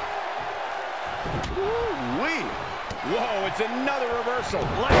Otis. Woo-wee. Whoa, it's another reversal.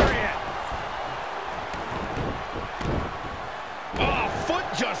 Lariat. Oh, foot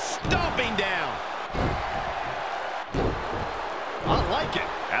just stomping down. I like it.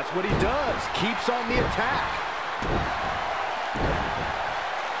 That's what he does. Keeps on the attack.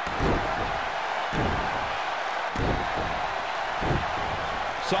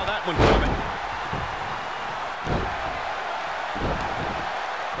 Saw that one coming.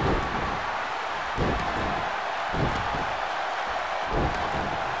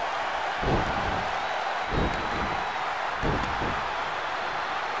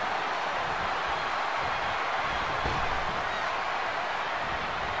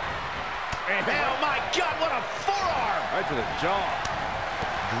 Oh my God, what a forearm! Right to the jaw.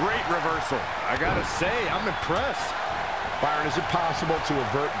 Great reversal. I gotta say, I'm impressed. Byron, is it possible to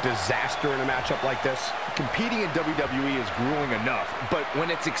avert disaster in a matchup like this? Competing in WWE is grueling enough, but when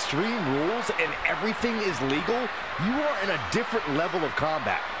it's extreme rules and everything is legal, you are in a different level of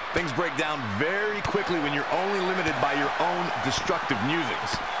combat. Things break down very quickly when you're only limited by your own destructive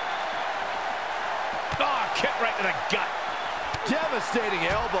musings. Oh, kick right to the gut. Devastating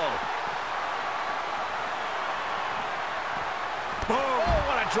elbow. Boom. Oh,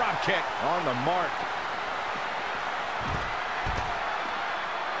 what a drop kick. On the mark.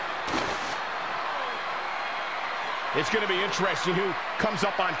 It's going to be interesting who comes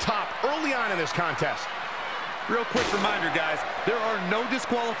up on top early on in this contest. Real quick reminder, guys, there are no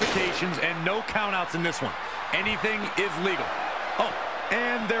disqualifications and no countouts in this one. Anything is legal. Oh,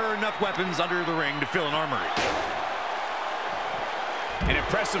 and there are enough weapons under the ring to fill an armory. An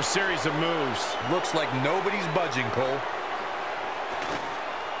impressive series of moves. Looks like nobody's budging, Cole.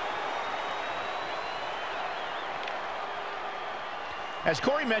 As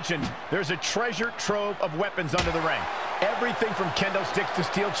Corey mentioned, there's a treasure trove of weapons under the ring. Everything from kendo sticks to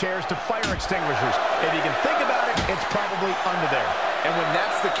steel chairs to fire extinguishers. If you can think about it, it's probably under there. And when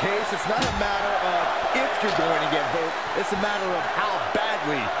that's the case, it's not a matter of if you're going to get hurt. It's a matter of how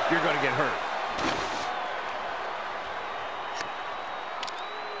badly you're going to get hurt.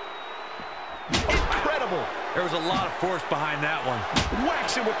 Incredible. There was a lot of force behind that one.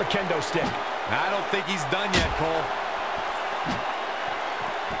 Whacks him with the kendo stick. I don't think he's done yet, Cole.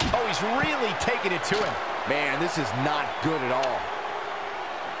 Oh, he's really taking it to him. Man, this is not good at all.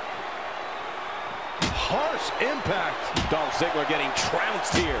 Harsh impact. Dolph Ziggler getting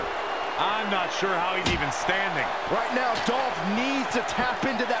trounced here. I'm not sure how he's even standing. Right now, Dolph needs to tap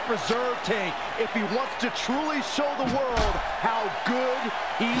into that reserve tank if he wants to truly show the world how good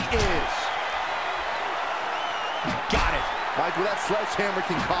he is. Got it. Michael, that sledgehammer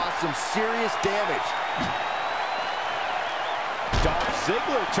can cause some serious damage. Dolph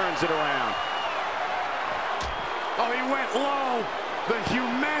Ziggler turns it around. Oh, he went low. The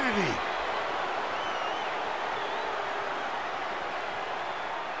humanity.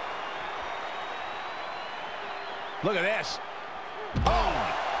 Look at this. Oh, my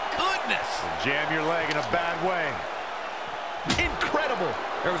goodness. Jam your leg in a bad way. Incredible.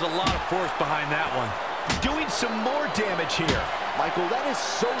 There was a lot of force behind that one. Doing some more damage here. Michael, that is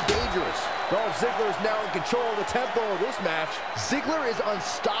so dangerous. Dolph Ziggler is now in control of the tempo of this match. Ziggler is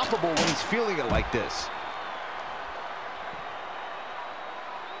unstoppable when he's feeling it like this.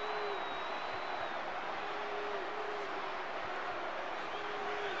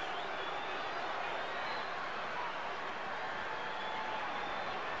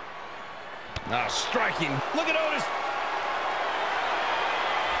 Ah, striking. Look at Otis.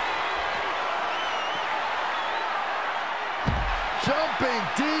 Jumping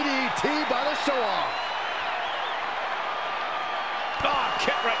DDT by the show-off. Oh,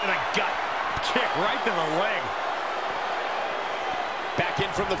 kick right to the gut. kick right to the leg. Back in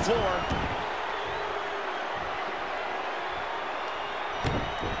from the floor.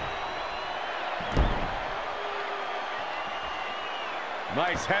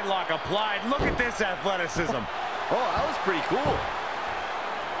 Nice headlock applied. Look at this athleticism. Oh, that was pretty cool.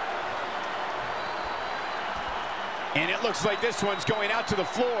 And it looks like this one's going out to the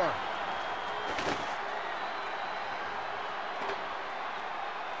floor.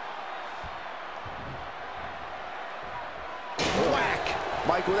 Whack!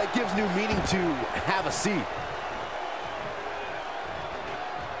 Michael, that gives new meaning to have a seat.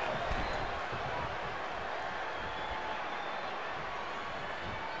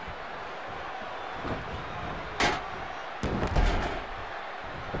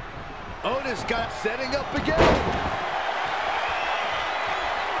 Otis got setting up again.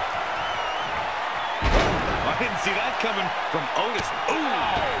 I didn't see that coming from Otis. Ooh,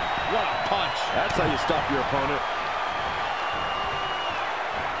 what a punch. That's how you stop your opponent.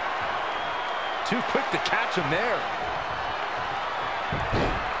 Too quick to catch him there.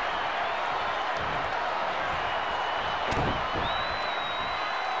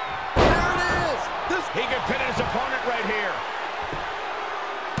 There it is. He can pin his opponent right here.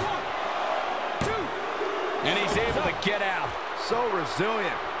 And he's able to get out. So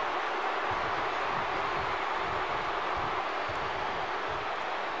resilient.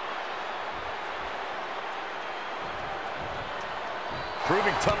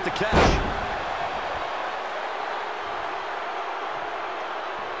 Proving tough to catch.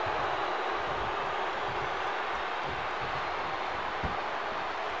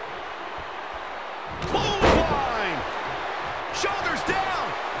 Clothesline. Shoulders down.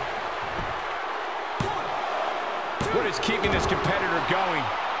 What is keeping this competitor going?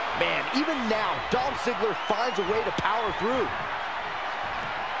 Man, even now, Dolph Ziggler finds a way to power through.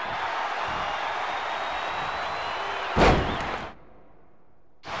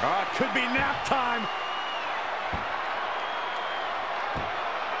 Could be nap time.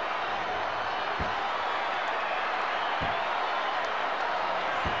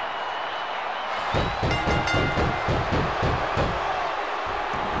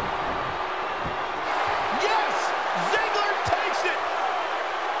 Yes! Ziggler takes it!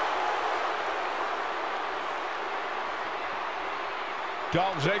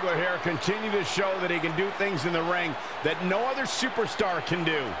 Dolph Ziggler here continue to show that he can do things in the ring that no other superstar can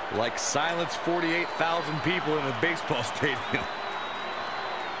do. Like silence 48,000 people in a baseball stadium.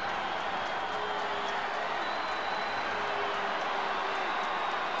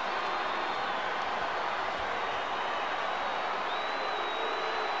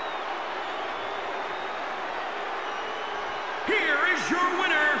 Here is your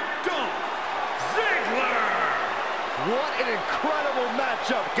winner, Dolph Ziggler. What an incredible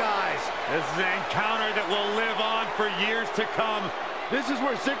matchup, guys. This is an encounter that will live on for years to come. This is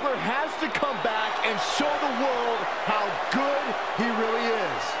where Ziggler has to come back and show the world how good he really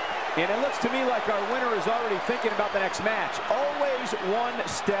is. And it looks to me like our winner is already thinking about the next match. Always one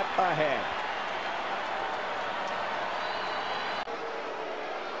step ahead.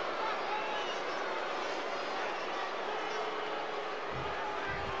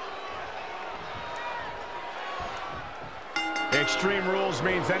 Extreme Rules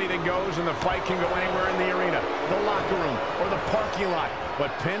means anything goes and the fight can go anywhere in the arena, the locker room, or the parking lot.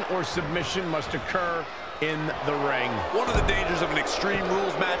 But pin or submission must occur in the ring. One of the dangers of an Extreme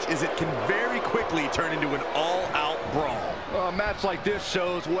Rules match is it can very quickly turn into an all-out brawl. A match like this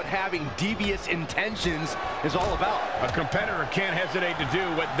shows what having devious intentions is all about. A competitor can't hesitate to do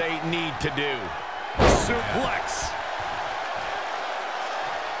what they need to do. Suplex.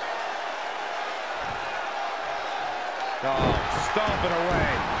 Oh, stomping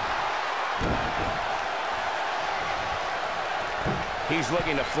away. He's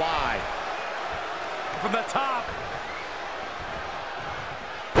looking to fly. From the top.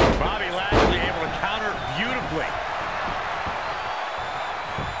 Bobby Lashley able to counter beautifully.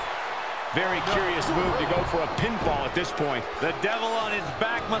 Very curious move to go for a pinfall at this point. The devil on his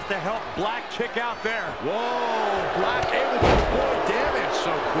back must have helped Black kick out there. Whoa, Black able to avoid damage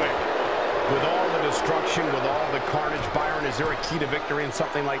so quick. With all the destruction, with all the carnage, Byron, is there a key to victory in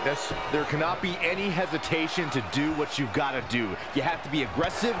something like this? There cannot be any hesitation to do what you've got to do. You have to be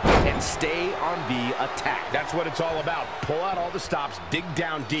aggressive and stay on the attack. That's what it's all about. Pull out all the stops, dig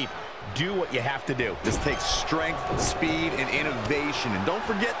down deep. Do what you have to do. This takes strength, speed, and innovation. And don't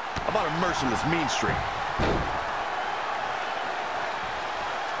forget about a merciless mean streak.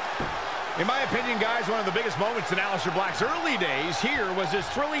 In my opinion, guys, one of the biggest moments in Aleister Black's early days here was his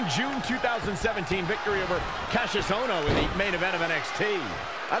thrilling June 2017 victory over Cassius Ohno in the main event of NXT.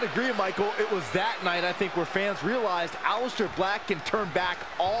 I'd agree, Michael. It was that night, I think, where fans realized Aleister Black can turn back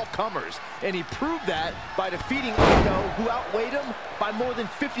all comers. And he proved that by defeating Ohno, who outweighed him by more than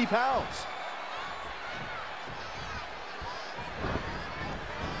 50 pounds.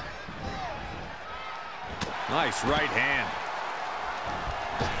 Nice right hand.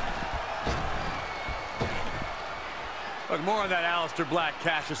 Look, more on that Aleister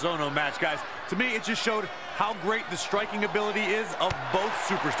Black-Cassius Ohno match, guys. To me, it just showed how great the striking ability is of both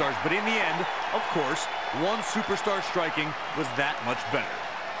superstars. But in the end, of course, one superstar striking was that much better.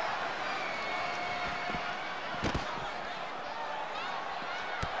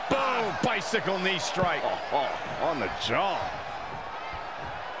 Boom! Bicycle knee strike. On the jaw.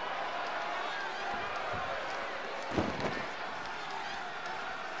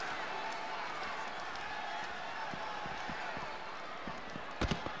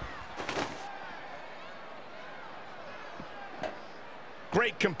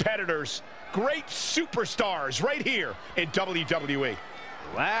 Great competitors, great superstars right here in WWE.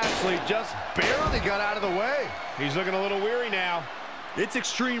 Lashley just barely got out of the way. He's looking a little weary now. It's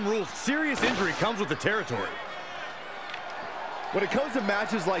Extreme Rules. Serious injury comes with the territory. When it comes to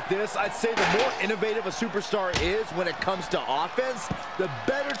matches like this, I'd say the more innovative a superstar is when it comes to offense, the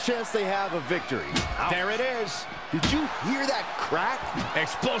better chance they have of victory. There it is. Did you hear that crack?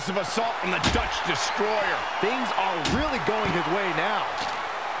 Explosive assault from the Dutch Destroyer. Things are really going his way now.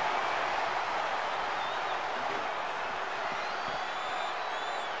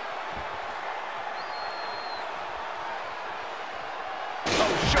 Oh,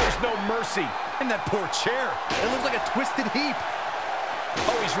 shows no mercy. And that poor chair. It looks like a twisted heap.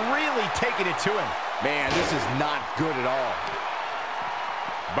 Oh, he's really taking it to him. Man, this is not good at all.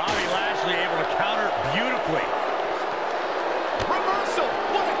 Bobby Lashley able to counter beautifully. Reversal!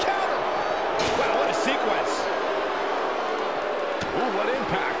 What a counter! Wow, what a sequence. Ooh, what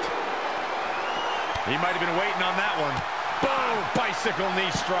impact. He might have been waiting on that one. Boom! Bicycle knee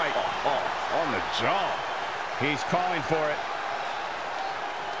strike. On the jaw. He's calling for it.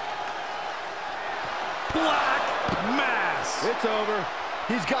 Black Mass. It's over.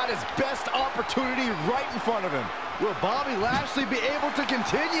 He's got his best opportunity right in front of him. Will Bobby Lashley be able to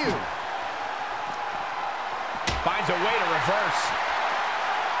continue? Finds a way to reverse.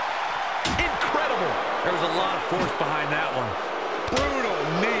 Incredible. There was a lot of force behind that one. Brutal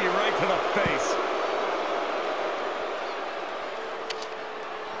knee right to the face.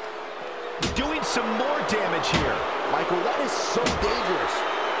 Doing some more damage here. Michael, that is so dangerous.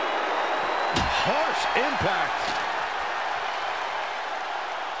 Harsh impact.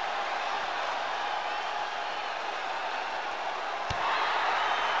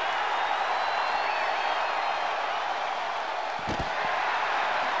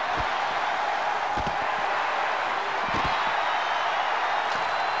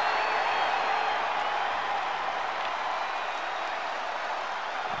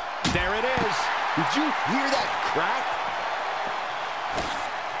 There it is. Did you hear that crack?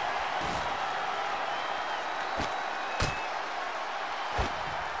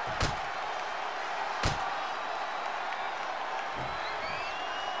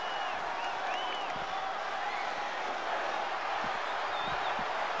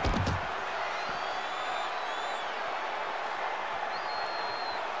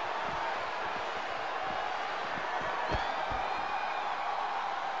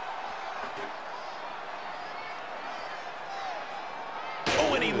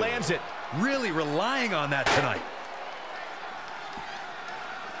 He lands it. Really relying on that tonight.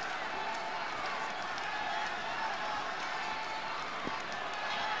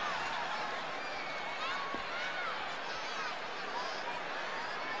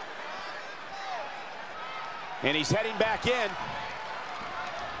 And he's heading back in.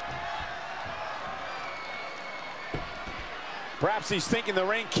 Perhaps he's thinking the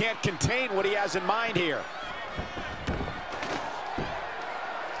ring can't contain what he has in mind here.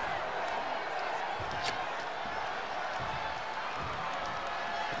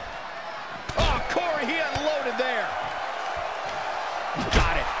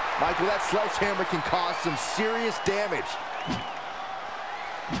 Michael, that sledgehammer can cause some serious damage.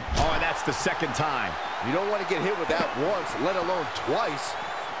 Oh, and that's the second time. You don't want to get hit with that once, let alone twice.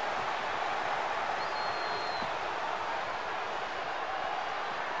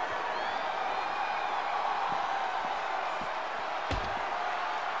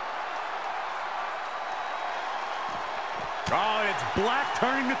 Oh, it's Black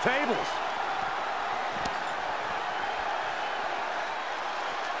turning the tables.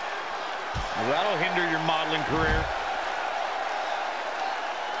 Well, that'll hinder your modeling career.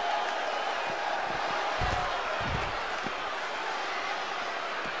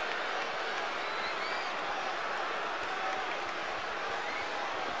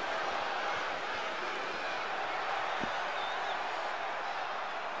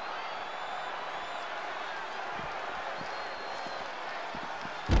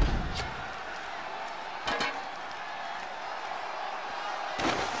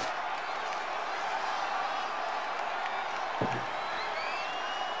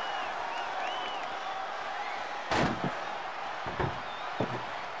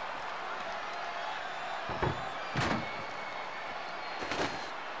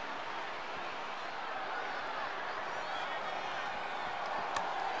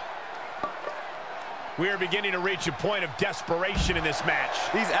 We are beginning to reach a point of desperation in this match.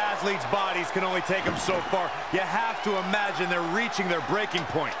 These athletes' bodies can only take them so far. You have to imagine they're reaching their breaking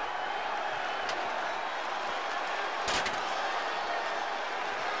point.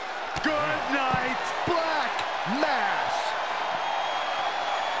 Good night, Black Mass.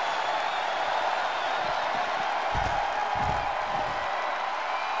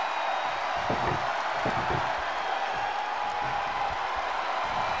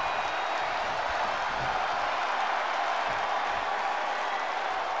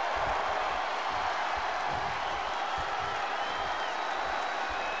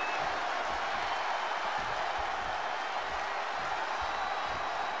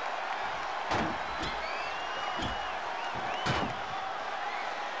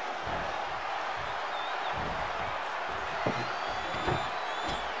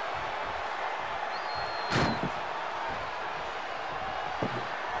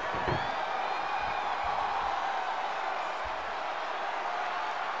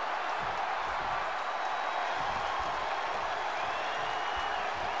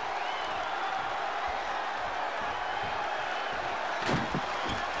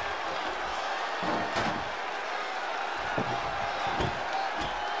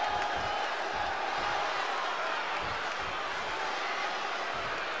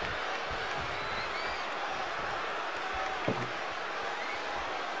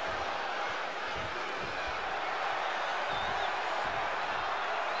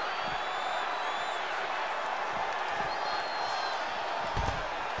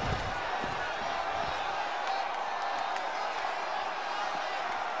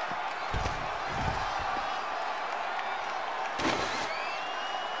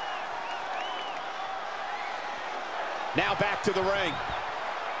 Now back to the ring.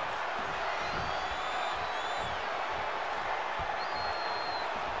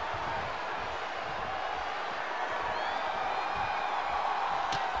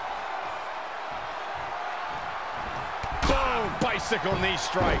 Boom! Bicycle knee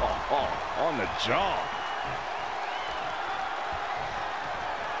strike. Oh, on the jaw.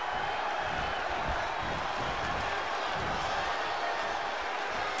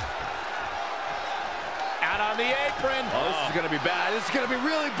 On the apron. Oh, this is going to be bad. This is going to be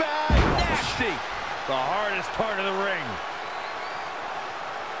really bad. Nasty. The hardest part of the ring.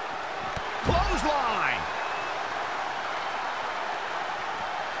 Clothesline.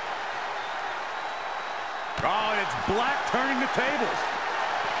 Oh, and it's Black turning the tables.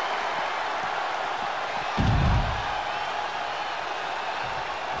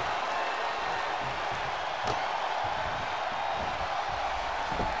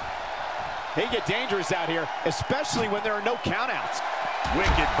 They get dangerous out here, especially when there are no countouts.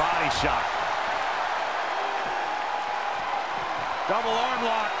 Wicked body shot. Double arm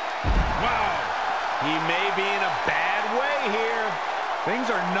lock. Wow. He may be in a bad way here. Things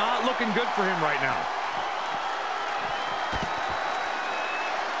are not looking good for him right now.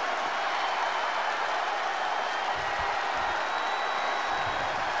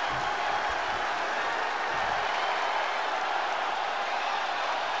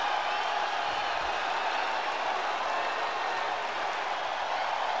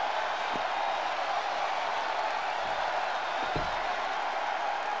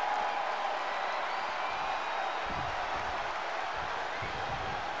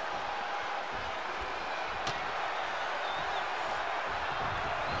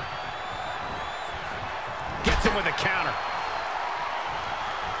 Gets him with a counter.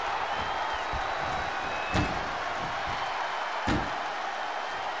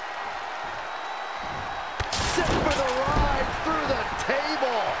 Set for the ride through the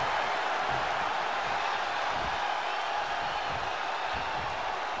table.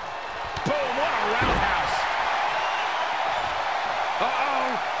 Boom, what a roundhouse.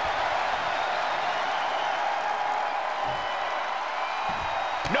 Uh-oh.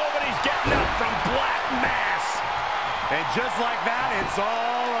 Nobody's getting up from Black Mass. And just like that, it's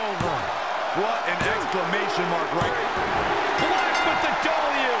all over. What an exclamation mark, right? Black with the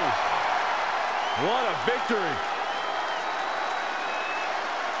W. What a victory.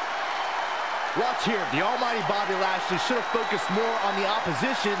 Watch here. The almighty Bobby Lashley should have focused more on the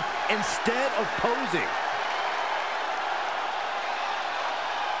opposition instead of posing.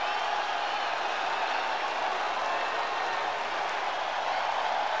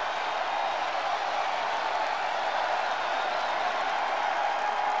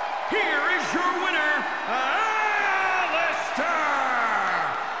 Here is your winner, Aleister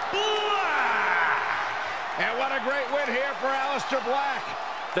Black. And what a great win here for Aleister Black.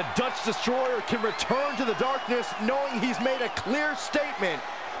 The Dutch Destroyer can return to the darkness knowing he's made a clear statement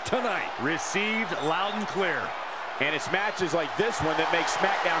tonight. Received loud and clear. And it's matches like this one that make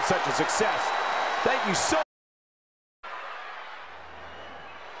SmackDown such a success. Thank you so much.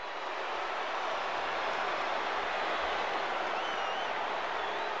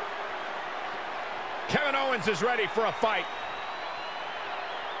 Kevin Owens is ready for a fight.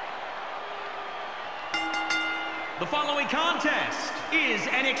 The following contest is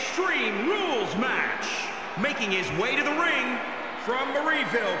an Extreme Rules match. Making his way to the ring from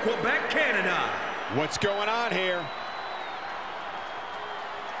Marieville, Quebec, Canada. What's going on here?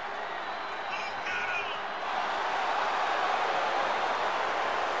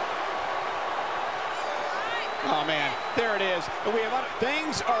 Oh, man, there it is. We have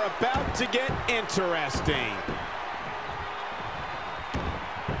things are about to get interesting.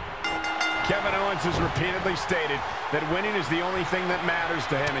 Kevin Owens has repeatedly stated that winning is the only thing that matters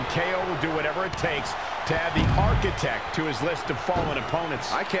to him, and KO will do whatever it takes to add the architect to his list of fallen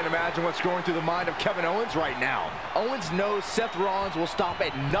opponents. I can't imagine what's going through the mind of Kevin Owens right now. Owens knows Seth Rollins will stop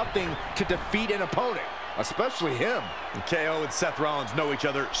at nothing to defeat an opponent, especially him. And KO and Seth Rollins know each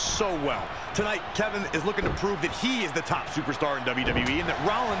other so well. Tonight, Kevin is looking to prove that he is the top superstar in WWE and that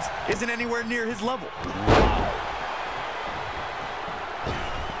Rollins isn't anywhere near his level. Wow.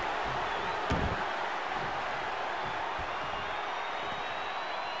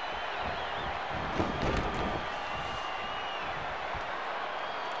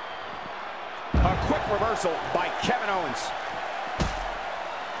 A quick reversal by Kevin Owens.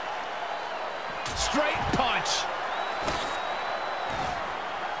 Straight punch.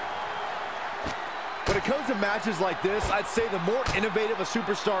 When it comes to matches like this, I'd say the more innovative a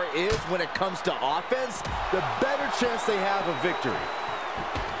superstar is when it comes to offense, the better chance they have of victory.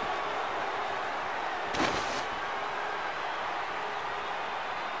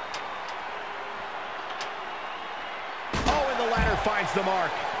 Oh, and the ladder finds the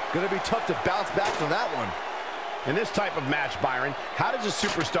mark. Gonna be tough to bounce back from that one. In this type of match, Byron, how does a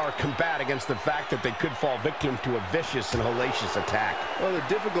superstar combat against the fact that they could fall victim to a vicious and hellacious attack? Well, the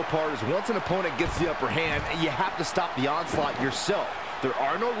difficult part is once an opponent gets the upper hand, you have to stop the onslaught yourself. There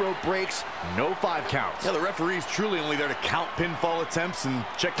are no rope breaks, no 5 counts. Yeah, the referee's truly only there to count pinfall attempts and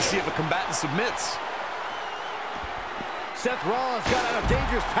check to see if a combatant submits. Seth Rollins got on a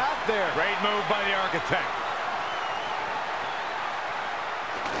dangerous path there. Great move by the architect.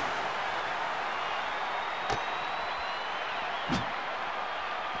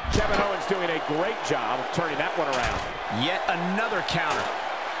 Kevin Owens doing a great job of turning that one around. Yet another counter.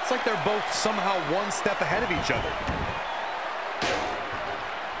 It's like they're both somehow one step ahead of each other.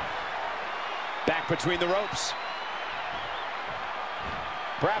 Back between the ropes.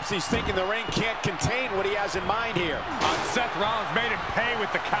 Perhaps he's thinking the ring can't contain what he has in mind here. Seth Rollins made him pay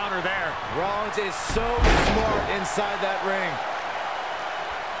with the counter there. Rollins is so smart inside that ring.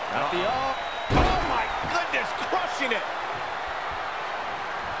 Oh my goodness, crushing it.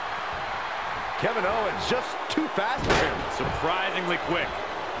 Kevin Owens just too fast for him. Surprisingly quick.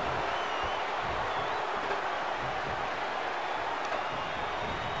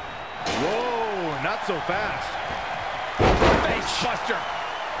 Whoa, not so fast. Face buster.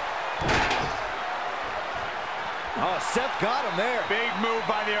 Oh, Seth got him there. Big move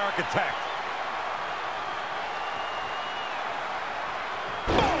by the architect.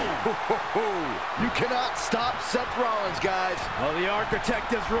 You cannot stop Seth Rollins, guys. Well, the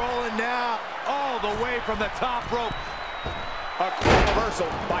architect is rolling now. All the way from the top rope. A quick reversal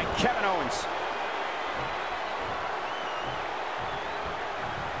by Kevin Owens.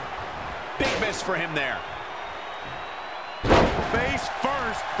 Big miss for him there. Face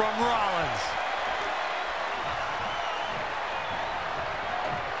first from Rollins.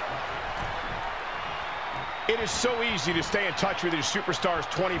 It is so easy to stay in touch with your superstars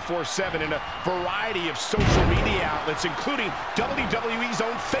 24/7 in a variety of social media outlets, including WWE's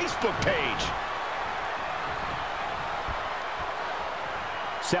own Facebook page.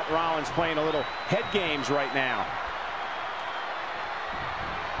 Seth Rollins playing a little head games right now.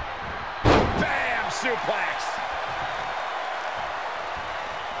 Bam! Suplex.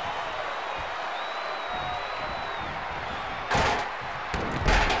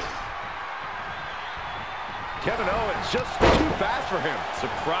 Kevin Owens just too fast for him.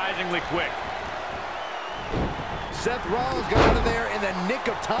 Surprisingly quick. Seth Rollins got out of there in the nick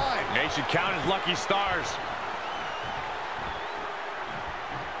of time. They should count his lucky stars.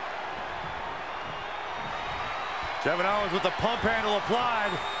 Kevin Owens with the pump handle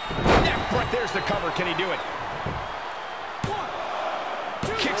applied. Neck, there's the cover. Can he do it?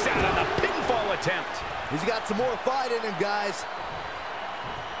 Kicks out on the pinfall attempt. He's got some more fight in him, guys.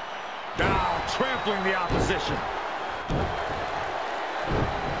 Now trampling the opposition.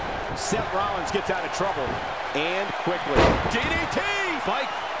 Seth Rollins gets out of trouble, and quickly. DDT! Fight.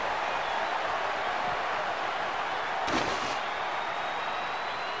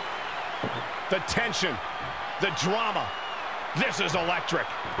 The tension, the drama. This is electric.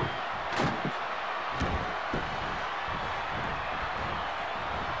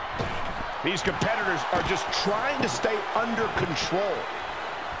 These competitors are just trying to stay under control.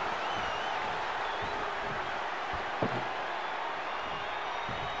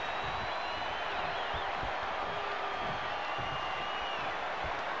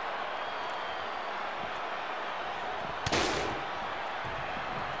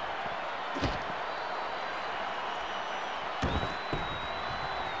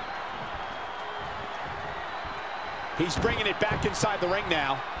 He's bringing it back inside the ring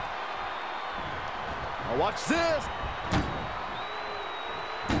now. Now watch this.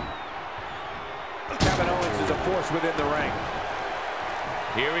 Kevin Owens is a force within the ring.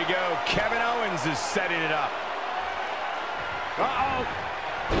 Here we go. Kevin Owens is setting it up. Uh-oh.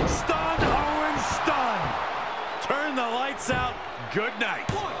 Stunned Owens, stunned. Turn the lights out. Good night.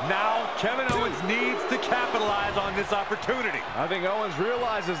 Now Kevin Owens needs to capitalize on this opportunity. I think Owens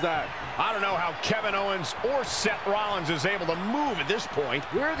realizes that. I don't know how Kevin Owens or Seth Rollins is able to move at this point.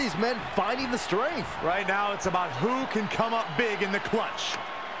 Where are these men finding the strength? Right now, it's about who can come up big in the clutch.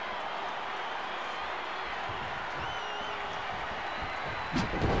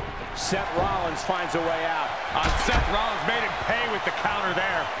 Seth Rollins finds a way out. Seth Rollins made him pay with the counter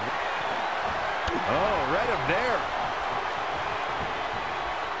there. Oh, read him there.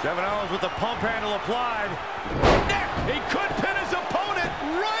 Kevin Owens with the pump handle applied. He could pin his opponent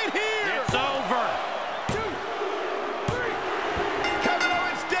right here. It's over. 2, 3. Kevin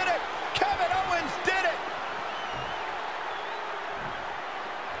Owens did it. Kevin Owens did it.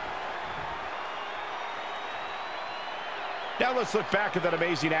 Now let's look back at that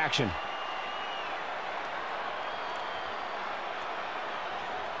amazing action.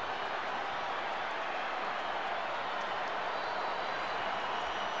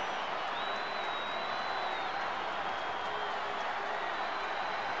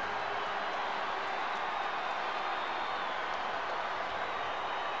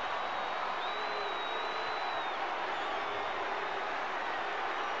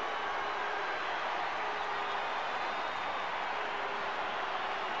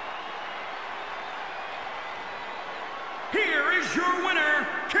 Here is your winner,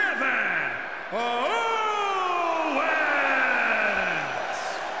 Kevin Owens!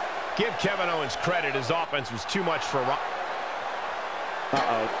 Give Kevin Owens credit. His offense was too much for Rollins.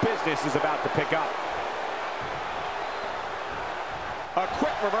 Uh-oh, business is about to pick up. A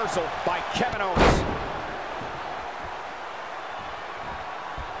quick reversal by Kevin Owens.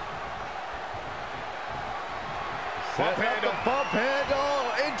 Bump handle. Bump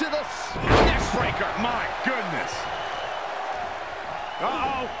handle into the Neck breaker. My goodness.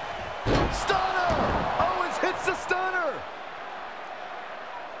 uh-oh. Stunner! Owens hits the stunner!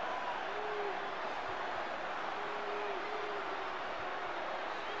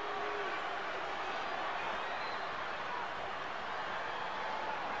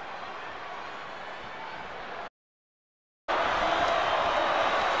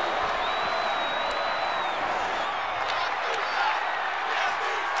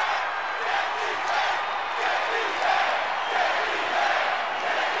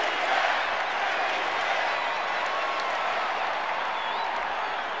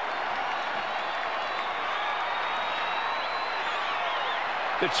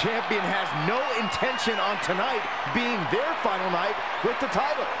 The champion has no intention on tonight being their final night with the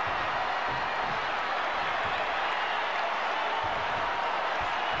title.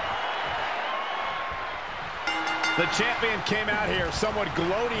 The champion came out here somewhat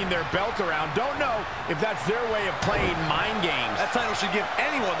gloating their belt around. Don't know if that's their way of playing mind games. That title should give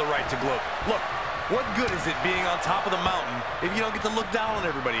anyone the right to gloat. Look, What good is it being on top of the mountain if you don't get to look down on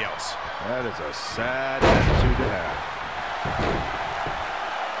everybody else? That is a sad attitude to have.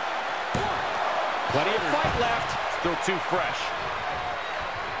 Plenty of fight left. Still too fresh.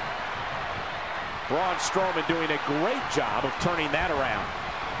 Braun Strowman doing a great job of turning that around.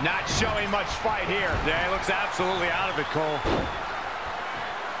 Not showing much fight here. Yeah, he looks absolutely out of it, Cole.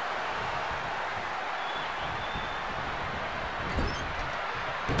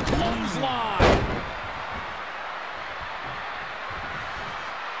 Clothesline.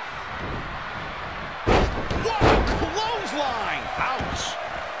 What a clothesline! Ouch!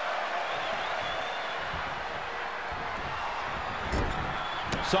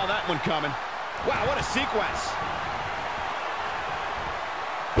 Saw that one coming. Wow, what a sequence.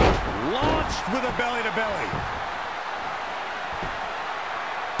 Launched with a belly-to-belly.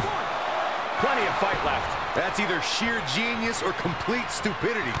 Plenty of fight left. That's either sheer genius or complete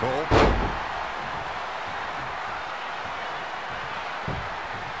stupidity, Cole.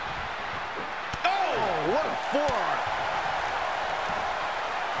 Oh, what a forearm.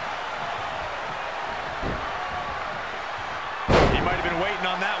 He might have been waiting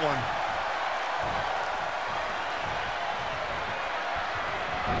on that one.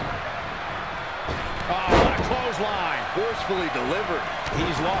 Oh, what a clothesline. Forcefully delivered.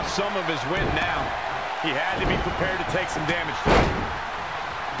 He's lost some of his wind now. He had to be prepared to take some damage tonight.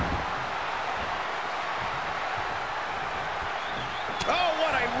 Oh,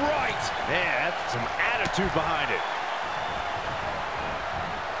 what a right. Man, that's some attitude behind it.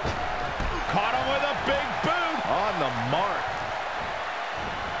 Caught him with a big boot. On the mark.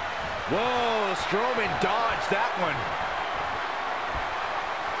 Whoa, Strowman dodged that one.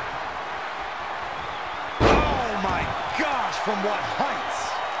 Oh, my gosh, from what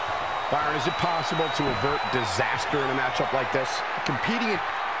heights? Byron, is it possible to avert disaster in a matchup like this? Competing in...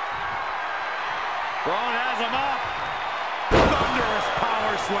 Braun has him up. Thunderous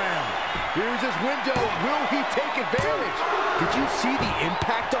power slam. Here's his window. Will he take advantage? Did you see the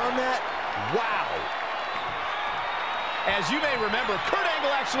impact on that? Wow. As you may remember, Kurt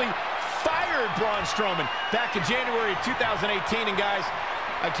Angle actually fired Braun Strowman back in January 2018. And guys,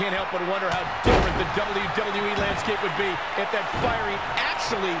 I can't help but wonder how different the WWE landscape would be if that firing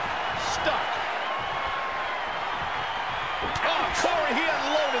actually stuck. Oh, Corey, he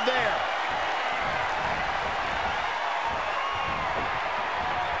unloaded there.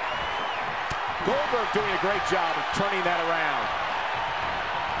 Goldberg doing a great job of turning that around.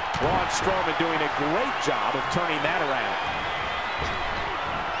 Braun Strowman doing a great job of turning that around.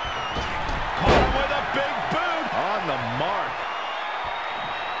 Caught him with a big boot. On the mark.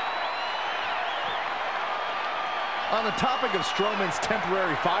 On the topic of Strowman's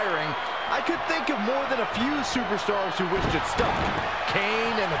temporary firing, I could think of more than a few superstars who wished it stuck.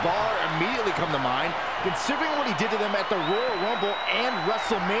 Kane and The Bar immediately come to mind, considering what he did to them at the Royal Rumble and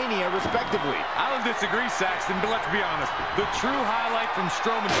WrestleMania, respectively. I don't disagree, Saxton, but let's be honest. The true highlight from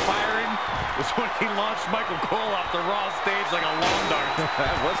Strowman's firing was when he launched Michael Cole off the Raw stage like a lawn dart.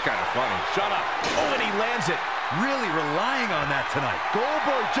 That was kind of funny. Shut up. Oh, and he lands it. Really relying on that tonight.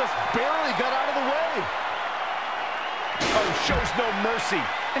 Goldberg just barely got out of the way. Oh, shows no mercy.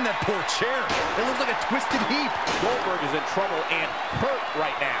 And that poor chair. It looks like a twisted heap. Goldberg is in trouble and hurt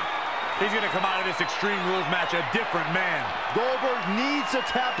right now. He's going to come out of this Extreme Rules match a different man. Goldberg needs to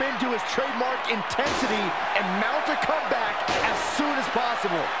tap into his trademark intensity and mount a comeback as soon as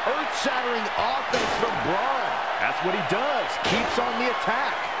possible. Earth-shattering offense from Braun. That's what he does. Keeps on the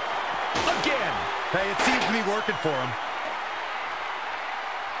attack. Again. Hey, it seems to be working for him.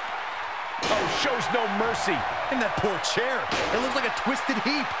 Oh, shows no mercy. And that poor chair. It looks like a twisted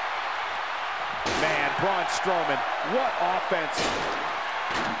heap. Man, Braun Strowman, what offense.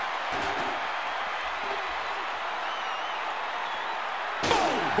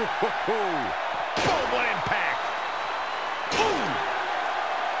 Boom, what impact. Ooh.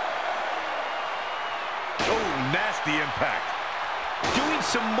 Oh, nasty impact. Doing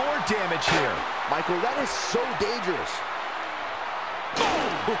some more damage here. Michael, that is so dangerous.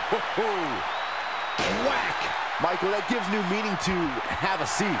 Whack. Michael, that gives new meaning to have a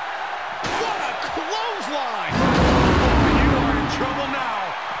seat. What a clothesline. You are in trouble now.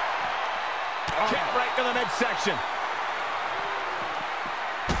 Kick right to the midsection.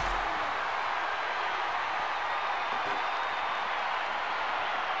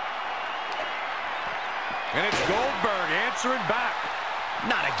 And it's Goldberg answering back.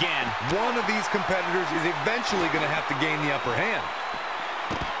 Not again. One of these competitors is eventually going to have to gain the upper hand.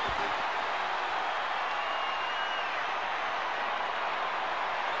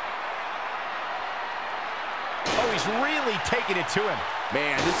 Oh, he's really taking it to him.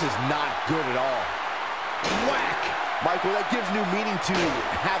 Man, this is not good at all. Michael, that gives new meaning to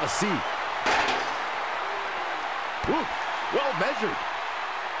have a seat. Ooh, well measured.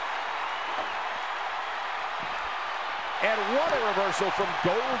 And what a reversal from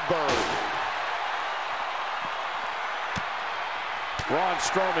Goldberg. Braun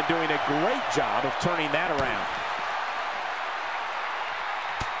Strowman doing a great job of turning that around.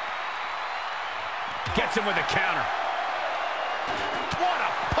 Gets him with a counter. What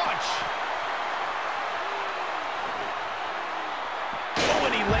a punch! Oh,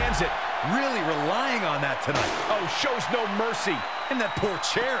 and he lands it. Really relying on that tonight. Oh, shows no mercy. And that poor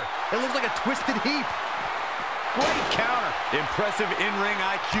chair. It looks like a twisted heap. Great counter. Impressive in-ring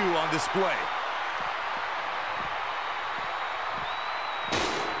IQ on display.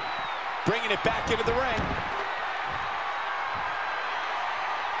 Bringing it back into the ring.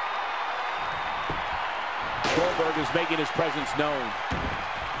 Goldberg is making his presence known.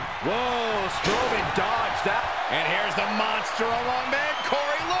 Whoa, Strowman dodged that. And here's the monster along man.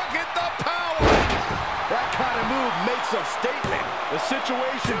 Corey, look at the power. That kind of move makes a statement. The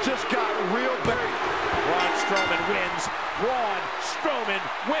situation just got real bad. Braun Strowman wins. Braun Strowman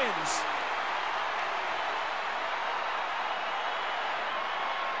wins.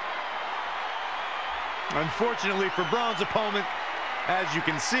 Unfortunately for Braun's opponent, as you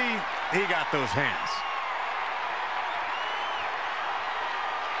can see, he got those hands.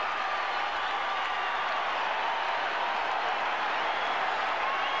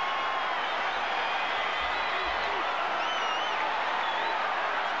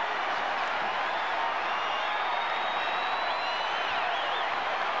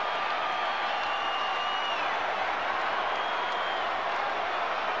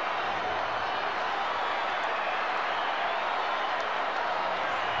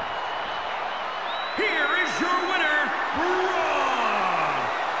 Here is your winner, Braun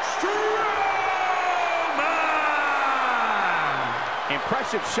Strowman!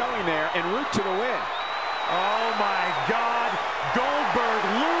 Impressive showing there en route to the win. Oh my God, Goldberg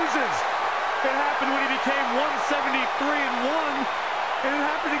loses. It happened when he became 173-1, and it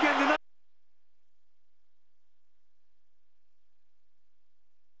happened again tonight.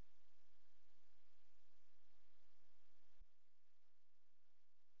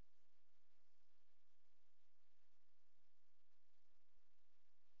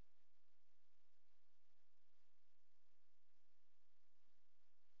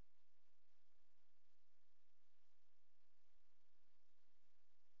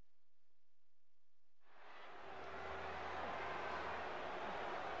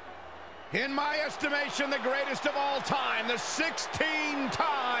 In my estimation, the greatest of all time, the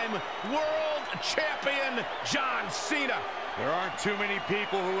 16-time world champion, John Cena. There aren't too many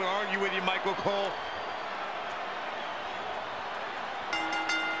people who would argue with you, Michael Cole.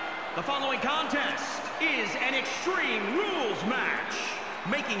 The following contest is an Extreme Rules match.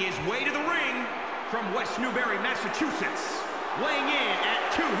 Making his way to the ring from West Newbury, Massachusetts, weighing in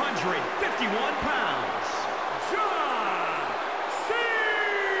at 251 pounds, John Cena!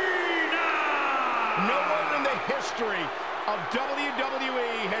 No one in the history of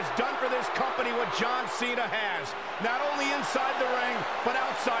WWE has done for this company what John Cena has. Not only inside the ring, but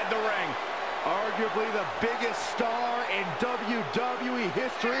outside the ring. Arguably the biggest star in WWE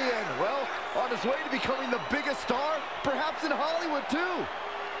history, and, well, on his way to becoming the biggest star, perhaps in Hollywood, too.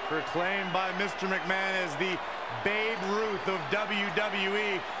 Proclaimed by Mr. McMahon as the Babe Ruth of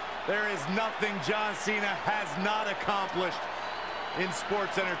WWE, there is nothing John Cena has not accomplished in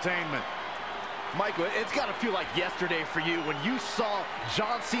sports entertainment. Michael, it's got to feel like yesterday for you when you saw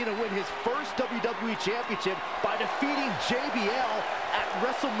John Cena win his first WWE Championship by defeating JBL at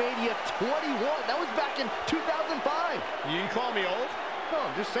WrestleMania 21. That was back in 2005. You can call me old? No,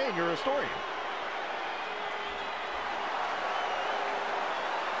 I'm just saying you're a historian.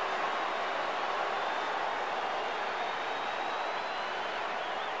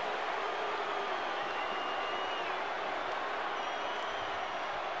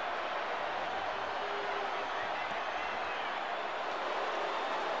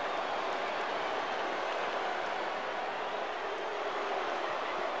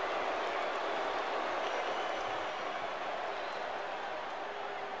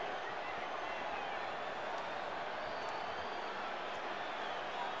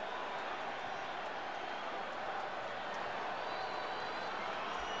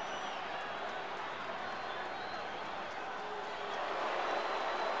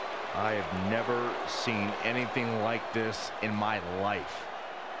 I have never seen anything like this in my life.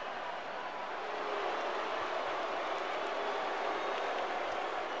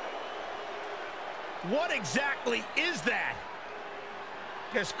 What exactly is that?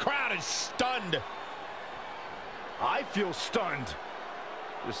 This crowd is stunned. I feel stunned.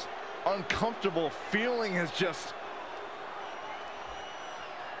 This uncomfortable feeling has just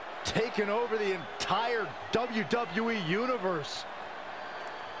taken over the entire WWE universe.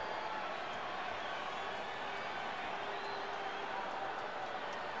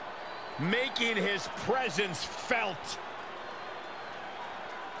 Making his presence felt.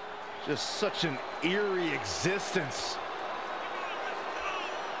 Just such an eerie existence.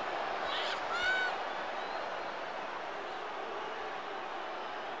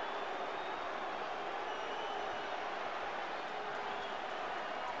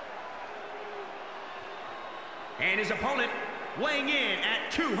 And his opponent, weighing in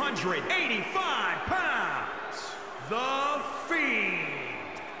at 285 pounds, The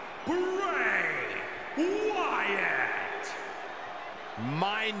Fiend, Bray Wyatt.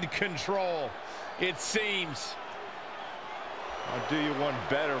 Mind control, it seems. I'll do you one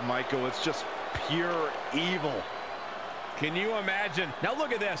better, Michael. It's just pure evil. Can you imagine? Now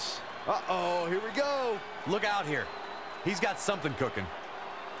look at this. Uh-oh, here we go. Look out here. He's got something cooking.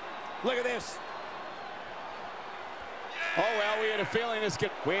 Look at this. Oh, well, we had a feeling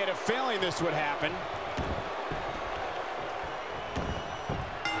this would happen.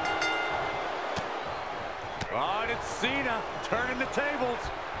 Oh, and it's Cena turning the tables.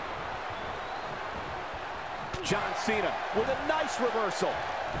 John Cena with a nice reversal.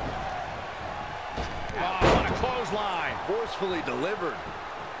 Oh, what a clothesline. Forcefully delivered.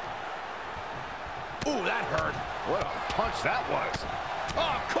 Ooh, that hurt. What a punch that was.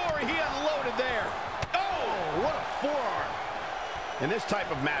 Oh, Corey, he unloaded there. Oh, what a forearm. In this type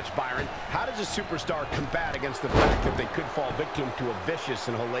of match, Byron, how does a superstar combat against the fact that they could fall victim to a vicious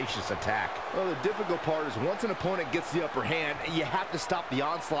and hellacious attack? Well, the difficult part is once an opponent gets the upper hand, you have to stop the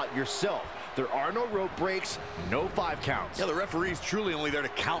onslaught yourself. There are no rope breaks, no 5 counts. Yeah, the referee's truly only there to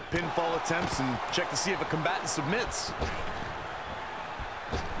count pinfall attempts and check to see if a combatant submits.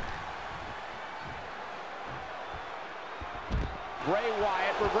 Bray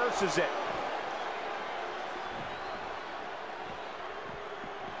Wyatt reverses it.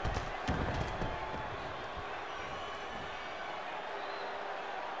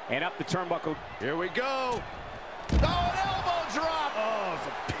 And up the turnbuckle. Here we go. Oh, an elbow drop. Oh, it's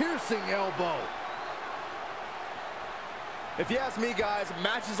a piercing elbow. If you ask me, guys,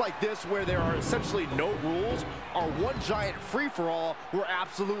 matches like this where there are essentially no rules are one giant free-for-all where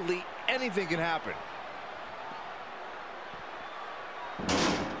absolutely anything can happen.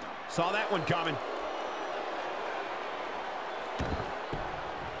 Saw that one coming.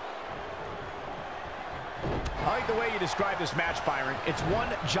 I like the way you describe this match, Byron. It's one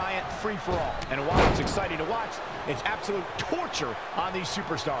giant free-for-all. And while it's exciting to watch, it's absolute torture on these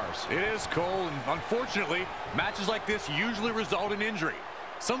superstars. It is, Cole, and unfortunately, matches like this usually result in injury.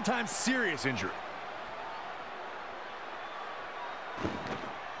 Sometimes serious injury.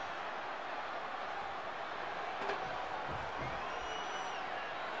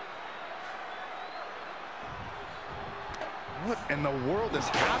 What in the world is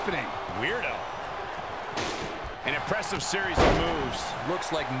happening? Weirdo. An impressive series of moves.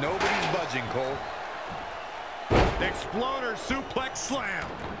 Looks like nobody's budging, Cole. Exploder suplex slam.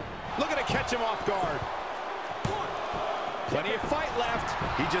 Looking to catch him off guard. Plenty of fight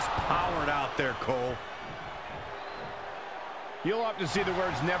left. He just powered out there, Cole. You'll often see the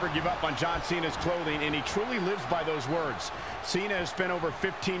words "never give up" on John Cena's clothing, and he truly lives by those words. Cena has spent over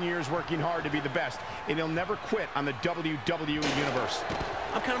 15 years working hard to be the best, and he'll never quit on the WWE Universe.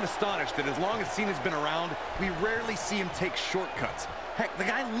 I'm kind of astonished that as long as Cena's been around, we rarely see him take shortcuts. Heck, the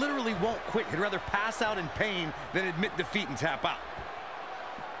guy literally won't quit. He'd rather pass out in pain than admit defeat and tap out.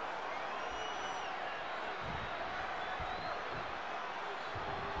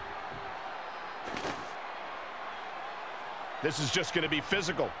 This is just going to be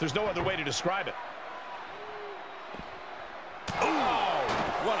physical. There's no other way to describe it. Oh,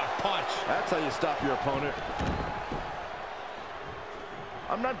 what a punch. That's how you stop your opponent.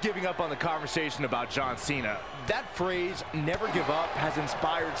 I'm not giving up on the conversation about John Cena. That phrase, "never give up," has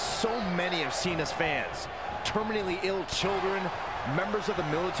inspired so many of Cena's fans. Terminally ill children, members of the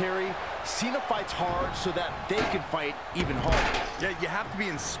military. Cena fights hard so that they can fight even harder. Yeah, you have to be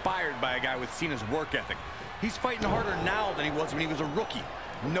inspired by a guy with Cena's work ethic. He's fighting harder now than he was when he was a rookie.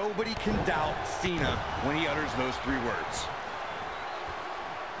 Nobody can doubt Cena when he utters those 3 words.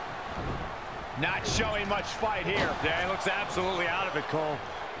 Not showing much fight here. Yeah, he looks absolutely out of it, Cole.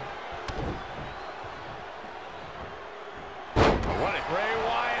 What a Bray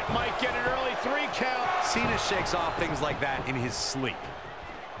Wyatt might get an early 3 count. Cena shakes off things like that in his sleep.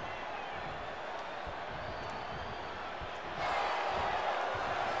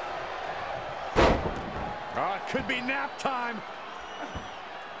 could be nap time.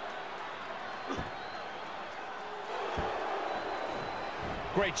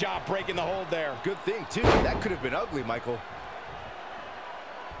 Great job breaking the hold there. Good thing, too. That could have been ugly, Michael.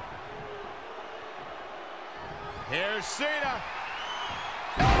 Here's Cena.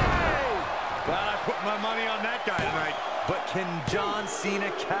 Hey! Glad I put my money on that guy tonight. But can John Cena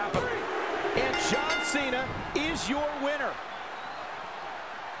cap him? And John Cena is your winner.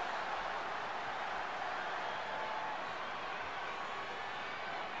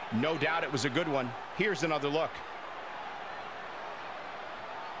 No doubt it was a good one. Here's another look.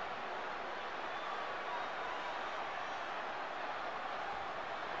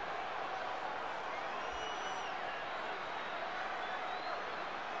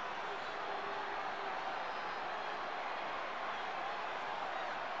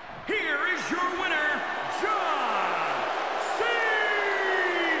 Here is your winner, John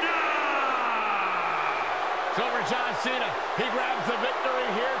Cena! So over John Cena, he grabs the victory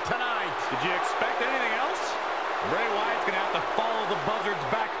here tonight. Did you expect anything else? Bray Wyatt's going to have to follow the Buzzards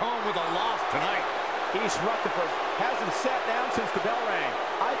back home with a loss tonight. East Rutherford hasn't sat down since the bell rang.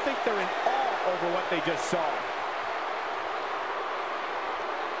 I think they're in awe over what they just saw.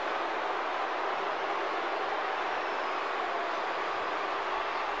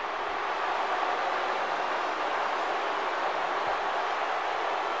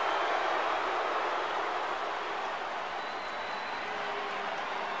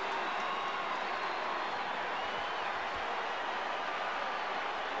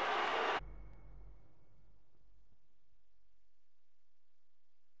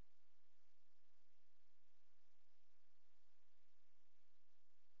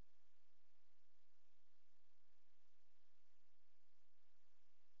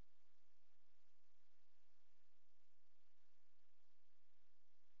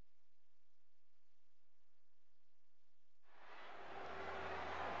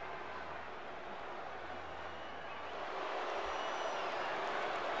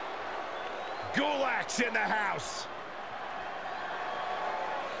 Gulak's in the house.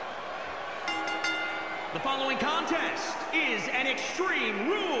 The following contest is an Extreme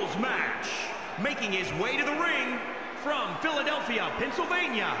Rules match. Making his way to the ring from Philadelphia,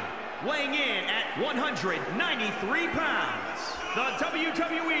 Pennsylvania, weighing in at 193 pounds, the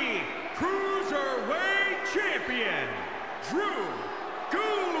WWE Cruiserweight Champion, Drew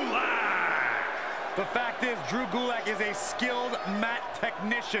Gulak. The fact is, Drew Gulak is a skilled mat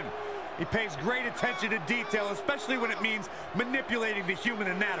technician. He pays great attention to detail, especially when it means manipulating the human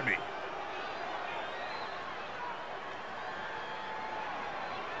anatomy.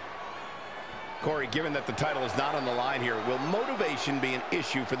 Corey, given that the title is not on the line here, will motivation be an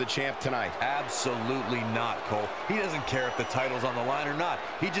issue for the champ tonight? Absolutely not, Cole. He doesn't care if the title's on the line or not.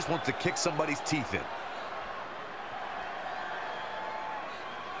 He just wants to kick somebody's teeth in.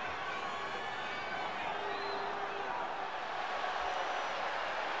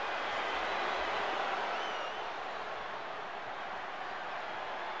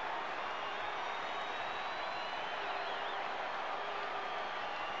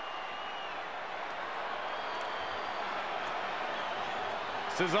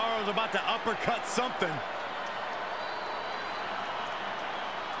 Cesaro's about to uppercut something.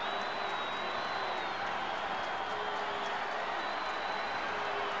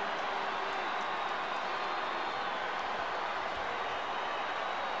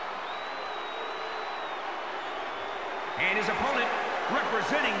 And his opponent,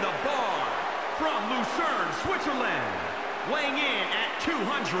 representing the Bar from Lucerne, Switzerland, weighing in at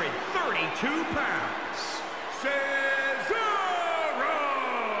 232 pounds, Cesaro!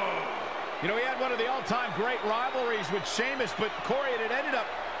 You know, he had one of the all-time great rivalries with Sheamus, but Corey, it had ended up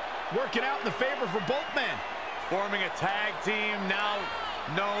working out in the favor for both men. Forming a tag team now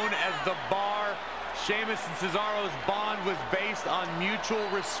known as the Bar. Sheamus and Cesaro's bond was based on mutual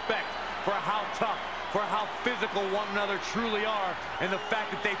respect for how tough, for how physical one another truly are, and the fact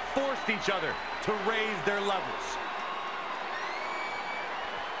that they forced each other to raise their levels.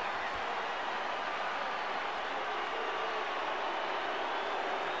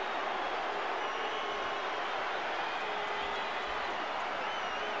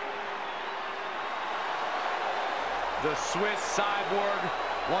 The Swiss Cyborg,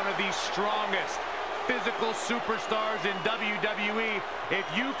 one of the strongest physical superstars in WWE. If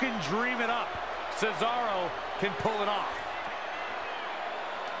you can dream it up, Cesaro can pull it off.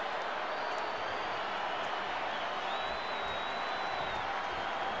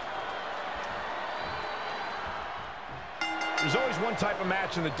 There's always one type of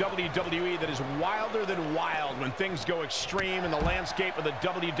match in the WWE that is wilder than wild when things go extreme and the landscape of the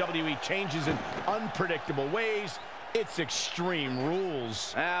WWE changes in unpredictable ways. It's Extreme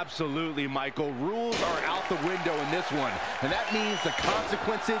Rules. Absolutely, Michael. Rules are out the window in this one, and that means the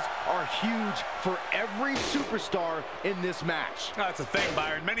consequences are huge for every superstar in this match. That's the thing,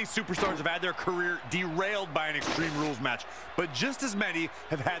 Byron. Many superstars have had their career derailed by an Extreme Rules match, but just as many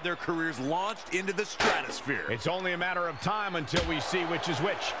have had their careers launched into the stratosphere. It's only a matter of time until we see which is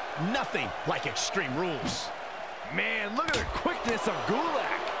which. Nothing like Extreme Rules. Man, look at the quickness of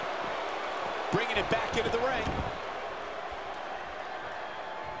Gulak. Bringing it back into the ring.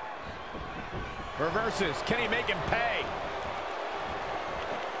 Reverses. Can he make him pay?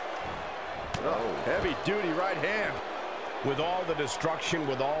 Oh, heavy duty right hand. With all the destruction,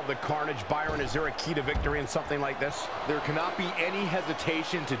 with all the carnage, Byron, is there a key to victory in something like this? There cannot be any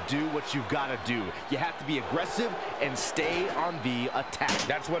hesitation to do what you've got to do. You have to be aggressive and stay on the attack.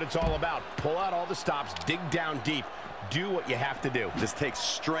 That's what it's all about. Pull out all the stops, dig down deep, do what you have to do. This takes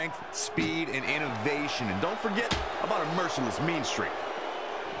strength, speed, and innovation. And don't forget about a merciless mean streak.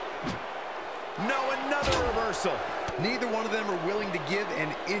 No, another reversal. Neither one of them are willing to give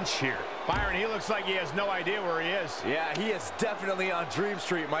an inch here. Byron, he looks like he has no idea where he is. Yeah, he is definitely on Dream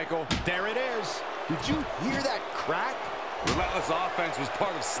Street, Michael. There it is. Did you hear that crack? Relentless offense was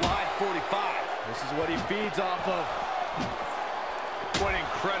part of Slide 45. This is what he feeds off of. What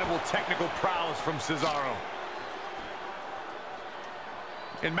incredible technical prowess from Cesaro.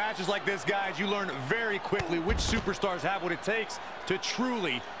 In matches like this, guys, you learn very quickly which superstars have what it takes to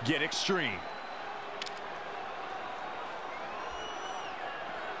truly get extreme.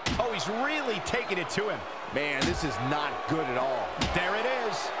 Oh, he's really taking it to him. Man, this is not good at all. There it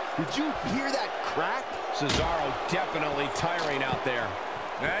is. Did you hear that crack? Cesaro definitely tiring out there.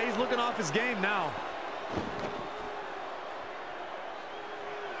 Yeah, he's looking off his game now.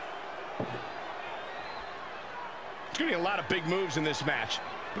 There's going to be a lot of big moves in this match.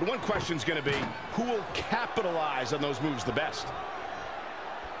 But one question's going to be, who will capitalize on those moves the best?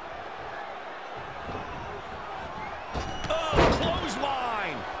 Oh,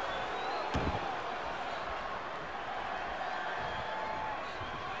 clothesline!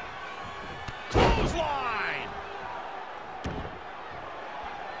 Clothesline!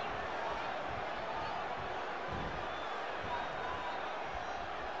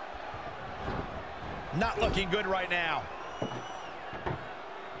 Not looking good right now.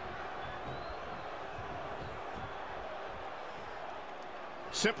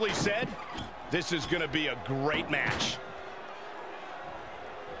 Simply said, this is going to be a great match.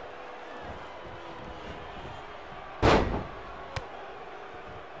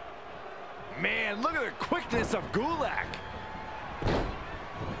 Man, look at the quickness of Gulak.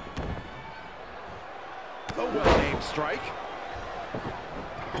 A well-aimed strike.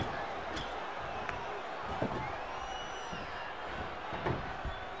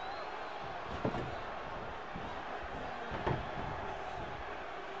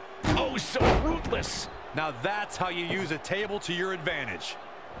 Oh, so ruthless. Now that's how you use a table to your advantage.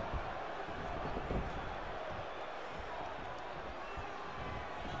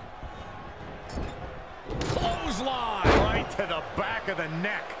 Clothesline! Right to the back of the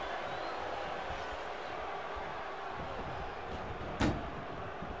neck.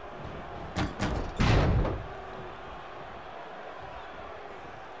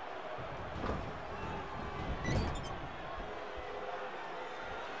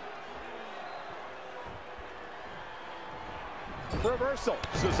 Reversal.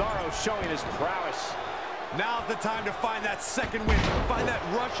 Cesaro showing his prowess. Now's the time to find that second win. Find that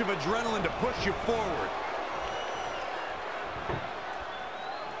rush of adrenaline to push you forward.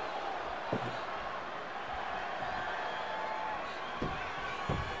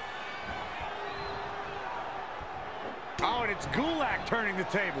 Oh, and it's Gulak turning the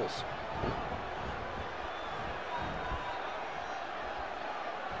tables.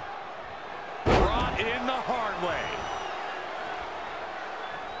 Brought in the hard way.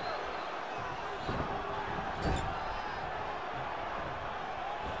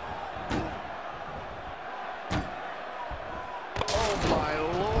 Oh, my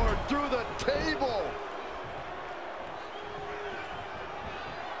Lord, through the table.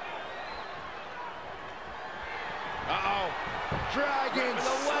 Uh-oh. Dragon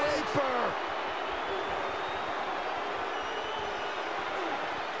Sleeper.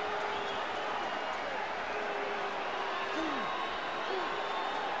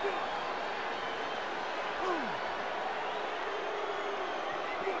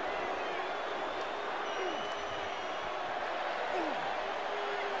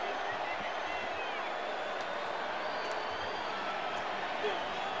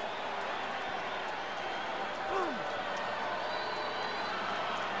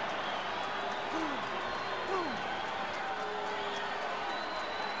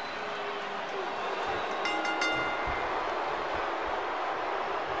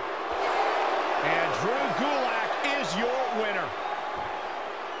 is your winner.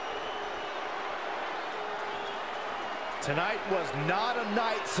 Tonight was not a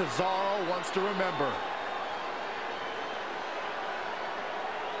night Cesaro wants to remember.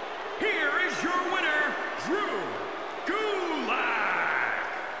 Here is your winner, Drew Gulak.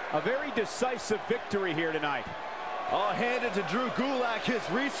 A very decisive victory here tonight. I'll hand it to Drew Gulak. His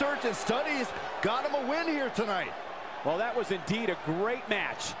research and studies got him a win here tonight. Well, that was indeed a great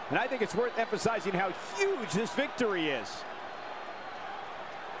match, and I think it's worth emphasizing how huge this victory is.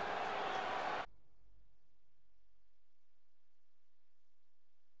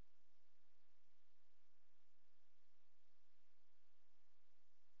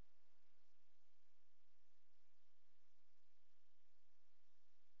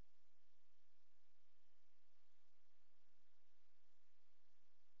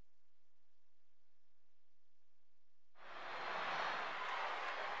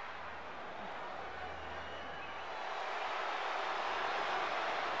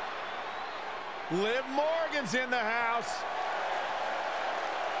 Liv Morgan's in the house.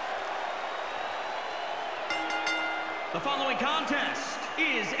 The following contest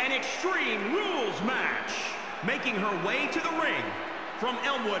is an Extreme Rules match. Making her way to the ring from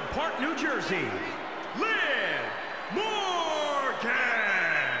Elmwood Park, New Jersey, Liv Morgan.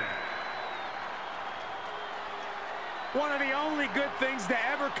 One of the only good things to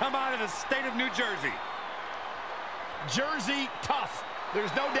ever come out of the state of New Jersey. Jersey tough.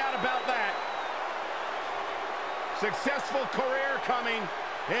 There's no doubt about that. Successful career coming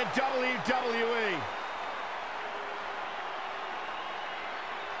in WWE.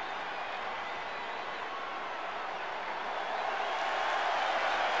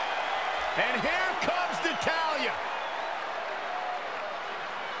 And here comes Natalya.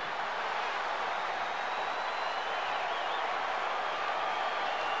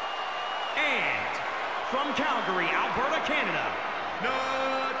 And from Calgary, Alberta, Canada,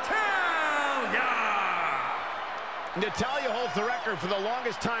 Natalya holds the record for the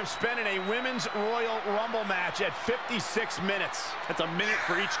longest time spent in a Women's Royal Rumble match at 56 minutes. That's a minute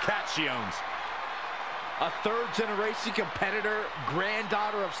for each cat she owns. A third-generation competitor,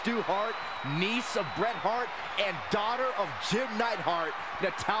 granddaughter of Stu Hart, niece of Bret Hart, and daughter of Jim Neidhart,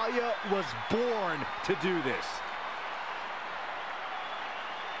 Natalya was born to do this.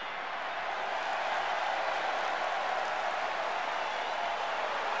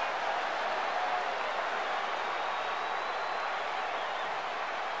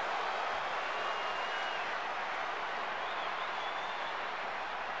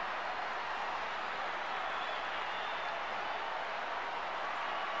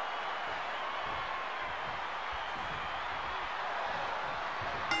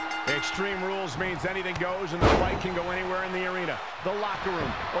 Extreme Rules means anything goes and the fight can go anywhere in the arena, the locker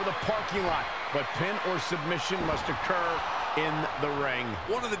room, or the parking lot. But pin or submission must occur in the ring.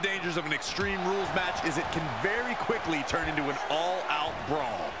 One of the dangers of an Extreme Rules match is it can very quickly turn into an all-out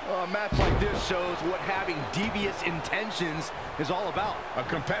brawl. A match like this shows what having devious intentions is all about. A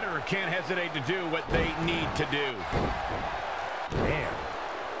competitor can't hesitate to do what they need to do. Man.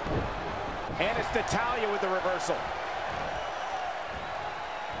 And it's Natalya with the reversal.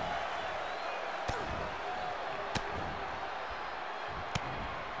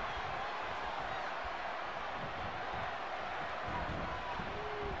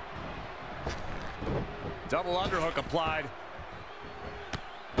 Double underhook applied.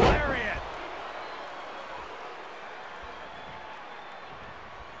 Lariat.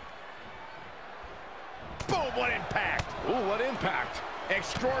 Boom, what impact. Ooh, what impact.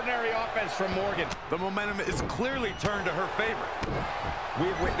 Extraordinary offense from Morgan. The momentum is clearly turned to her favor. We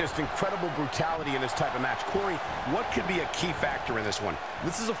have witnessed incredible brutality in this type of match. Corey, what could be a key factor in this one?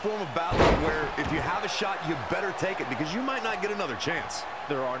 This is a form of battle where if you have a shot, you better take it because you might not get another chance.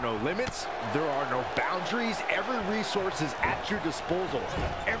 There are no limits. There are no boundaries. Every resource is at your disposal.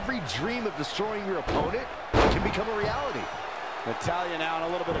 Every dream of destroying your opponent can become a reality. Natalya now in a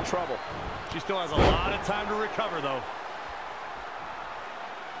little bit of trouble. She still has a lot of time to recover, though.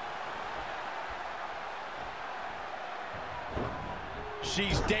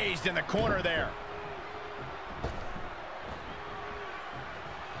 She's dazed in the corner there.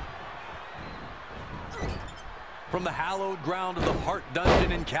 From the hallowed ground of the Hart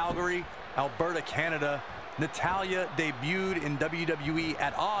Dungeon in Calgary, Alberta, Canada, Natalya debuted in WWE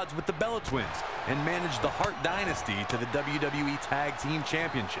at odds with the Bella Twins and managed the Hart Dynasty to the WWE Tag Team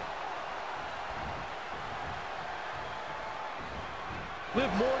Championship.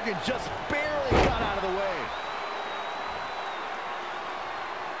 Liv Morgan just barely got out of the way.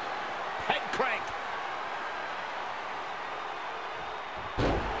 Head crank.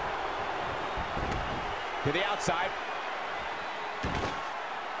 To the outside.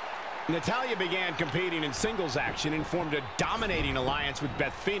 Natalya began competing in singles action and formed a dominating alliance with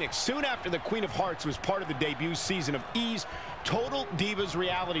Beth Phoenix soon after the Queen of Hearts was part of the debut season of E's Total Divas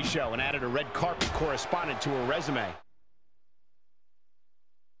reality show and added a red carpet correspondent to her resume.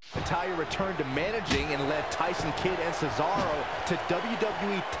 Natalya returned to managing and led Tyson Kidd and Cesaro to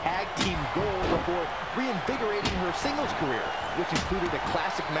WWE Tag Team Gold before reinvigorating her singles career, which included a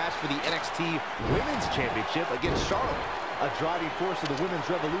classic match for the NXT Women's Championship against Charlotte. A driving force of the women's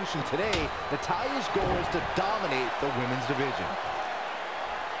revolution today, Natalya's goal is to dominate the women's division.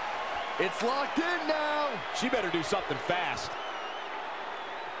 It's locked in now. She better do something fast.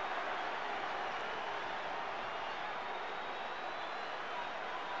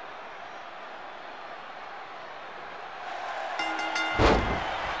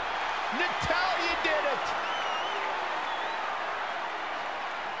 Natalya did it!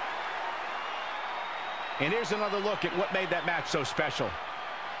 And here's another look at what made that match so special.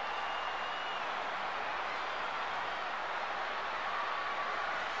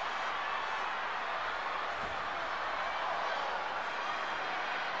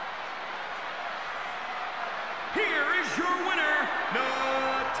 Here is your winner,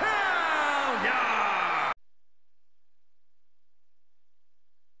 Natalya!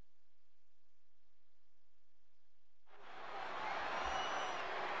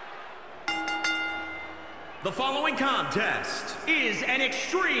 The following contest is an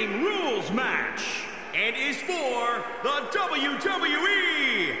Extreme Rules match and is for the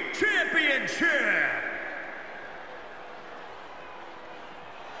WWE Championship.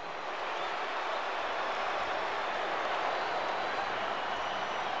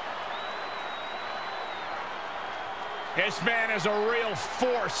 This man is a real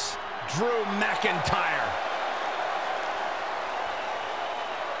force, Drew McIntyre.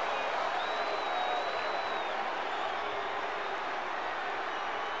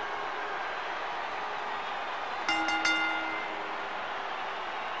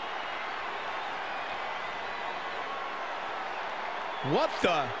 What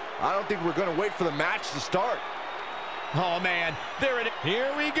the? I don't think we're going to wait for the match to start. Oh, man. There it is.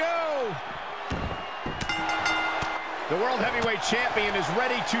 Here we go. The World Heavyweight Champion is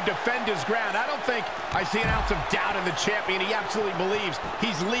ready to defend his ground. I don't think I see an ounce of doubt in the champion. He absolutely believes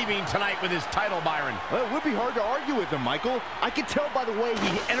he's leaving tonight with his title, Byron. Well, it would be hard to argue with him, Michael. I could tell by the way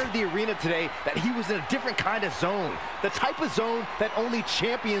he entered the arena today that he was in a different kind of zone. The type of zone that only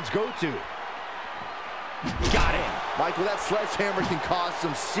champions go to. Got him. Michael, that sledgehammer can cause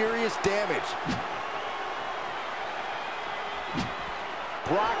some serious damage.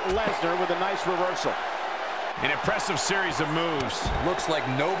 Brock Lesnar with a nice reversal. An impressive series of moves. Looks like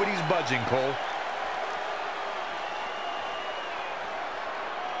nobody's budging, Cole.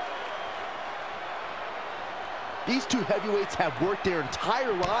 These two heavyweights have worked their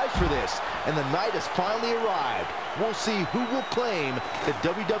entire lives for this, and the night has finally arrived. We'll see who will claim the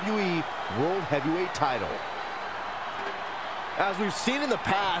WWE World Heavyweight title. As we've seen in the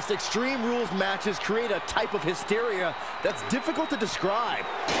past, Extreme Rules matches create a type of hysteria that's difficult to describe,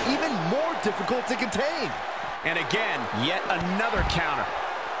 even more difficult to contain. And again, yet another counter.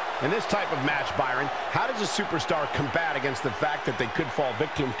 In this type of match, Byron, how does a superstar combat against the fact that they could fall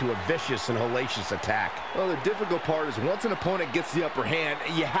victim to a vicious and hellacious attack? Well, the difficult part is once an opponent gets the upper hand,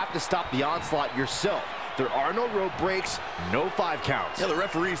 you have to stop the onslaught yourself. There are no rope breaks, no 5 counts. Yeah, the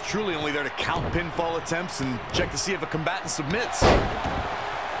referee's truly only there to count pinfall attempts and check to see if a combatant submits.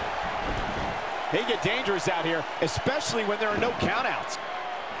 They get dangerous out here, especially when there are no countouts.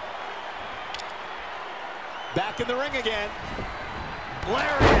 Back in the ring again.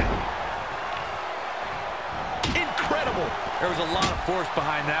 Lariat! Incredible! There was a lot of force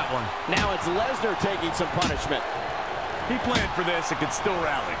behind that one. Now it's Lesnar taking some punishment. He planned for this and could still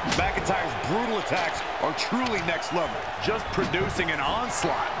rally. McIntyre's brutal attacks are truly next level, just producing an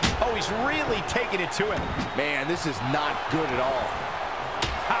onslaught. Oh, he's really taking it to him. Man, this is not good at all.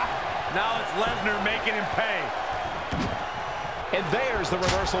 Ha! Now it's Lesnar making him pay. And there's the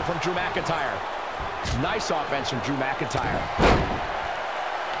reversal from Drew McIntyre. Nice offense from Drew McIntyre.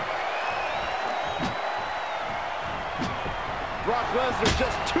 Brock Lesnar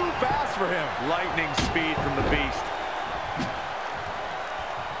just too fast for him. Lightning speed from the Beast.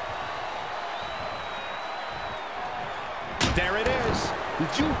 There it is.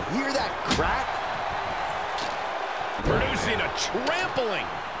 Did you hear that crack? Producing a trampling.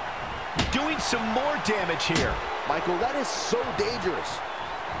 Doing some more damage here. Michael, that is so dangerous.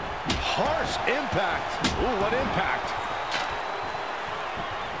 Harsh impact. Ooh, what impact.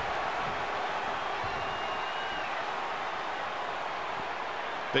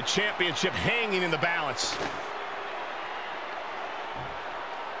 The championship hanging in the balance.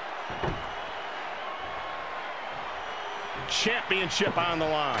 Championship on the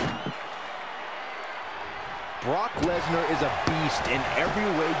line. Brock Lesnar is a beast in every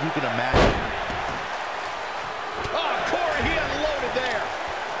way you can imagine. Oh, Corey, he unloaded there.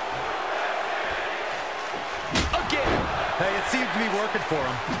 Again. Hey, it seems to be working for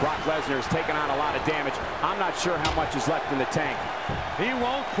him. Brock Lesnar has taken on a lot of damage. I'm not sure how much is left in the tank. He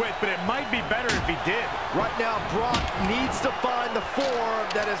won't quit, but it might be better if he did. Right now, Brock needs to find the form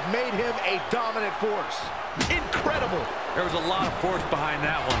that has made him a dominant force. Incredible. There was a lot of force behind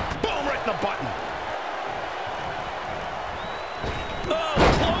that one. Boom, right in the button. Oh,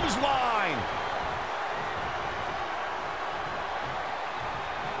 clothesline.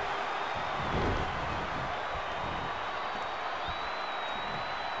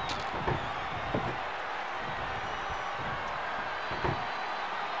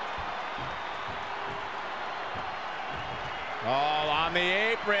 All on the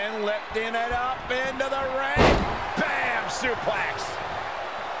apron, lifting it up into the ring. Bam, suplex.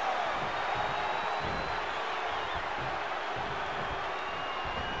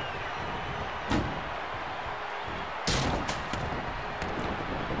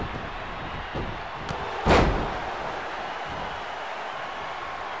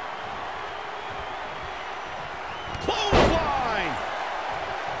 Clothesline.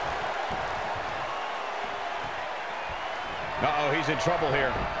 Uh-oh, he's in trouble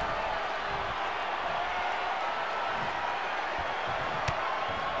here.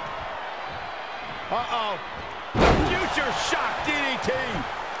 Uh-oh. Future shock DDT.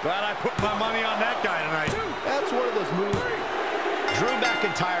 Glad I put my money on that guy tonight. That's one of those moves. Drew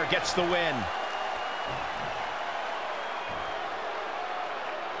McIntyre gets the win.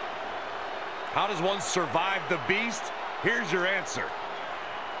 How does one survive the beast? Here's your answer.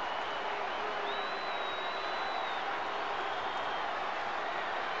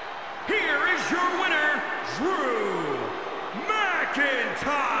 Here is your winner, Drew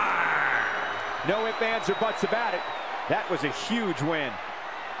McIntyre. No ifs, ands, or buts about it. That was a huge win.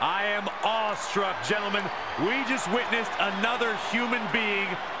 I am awestruck, gentlemen. We just witnessed another human being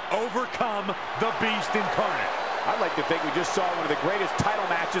overcome the beast incarnate. I'd like to think we just saw one of the greatest title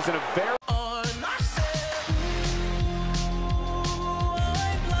matches in a very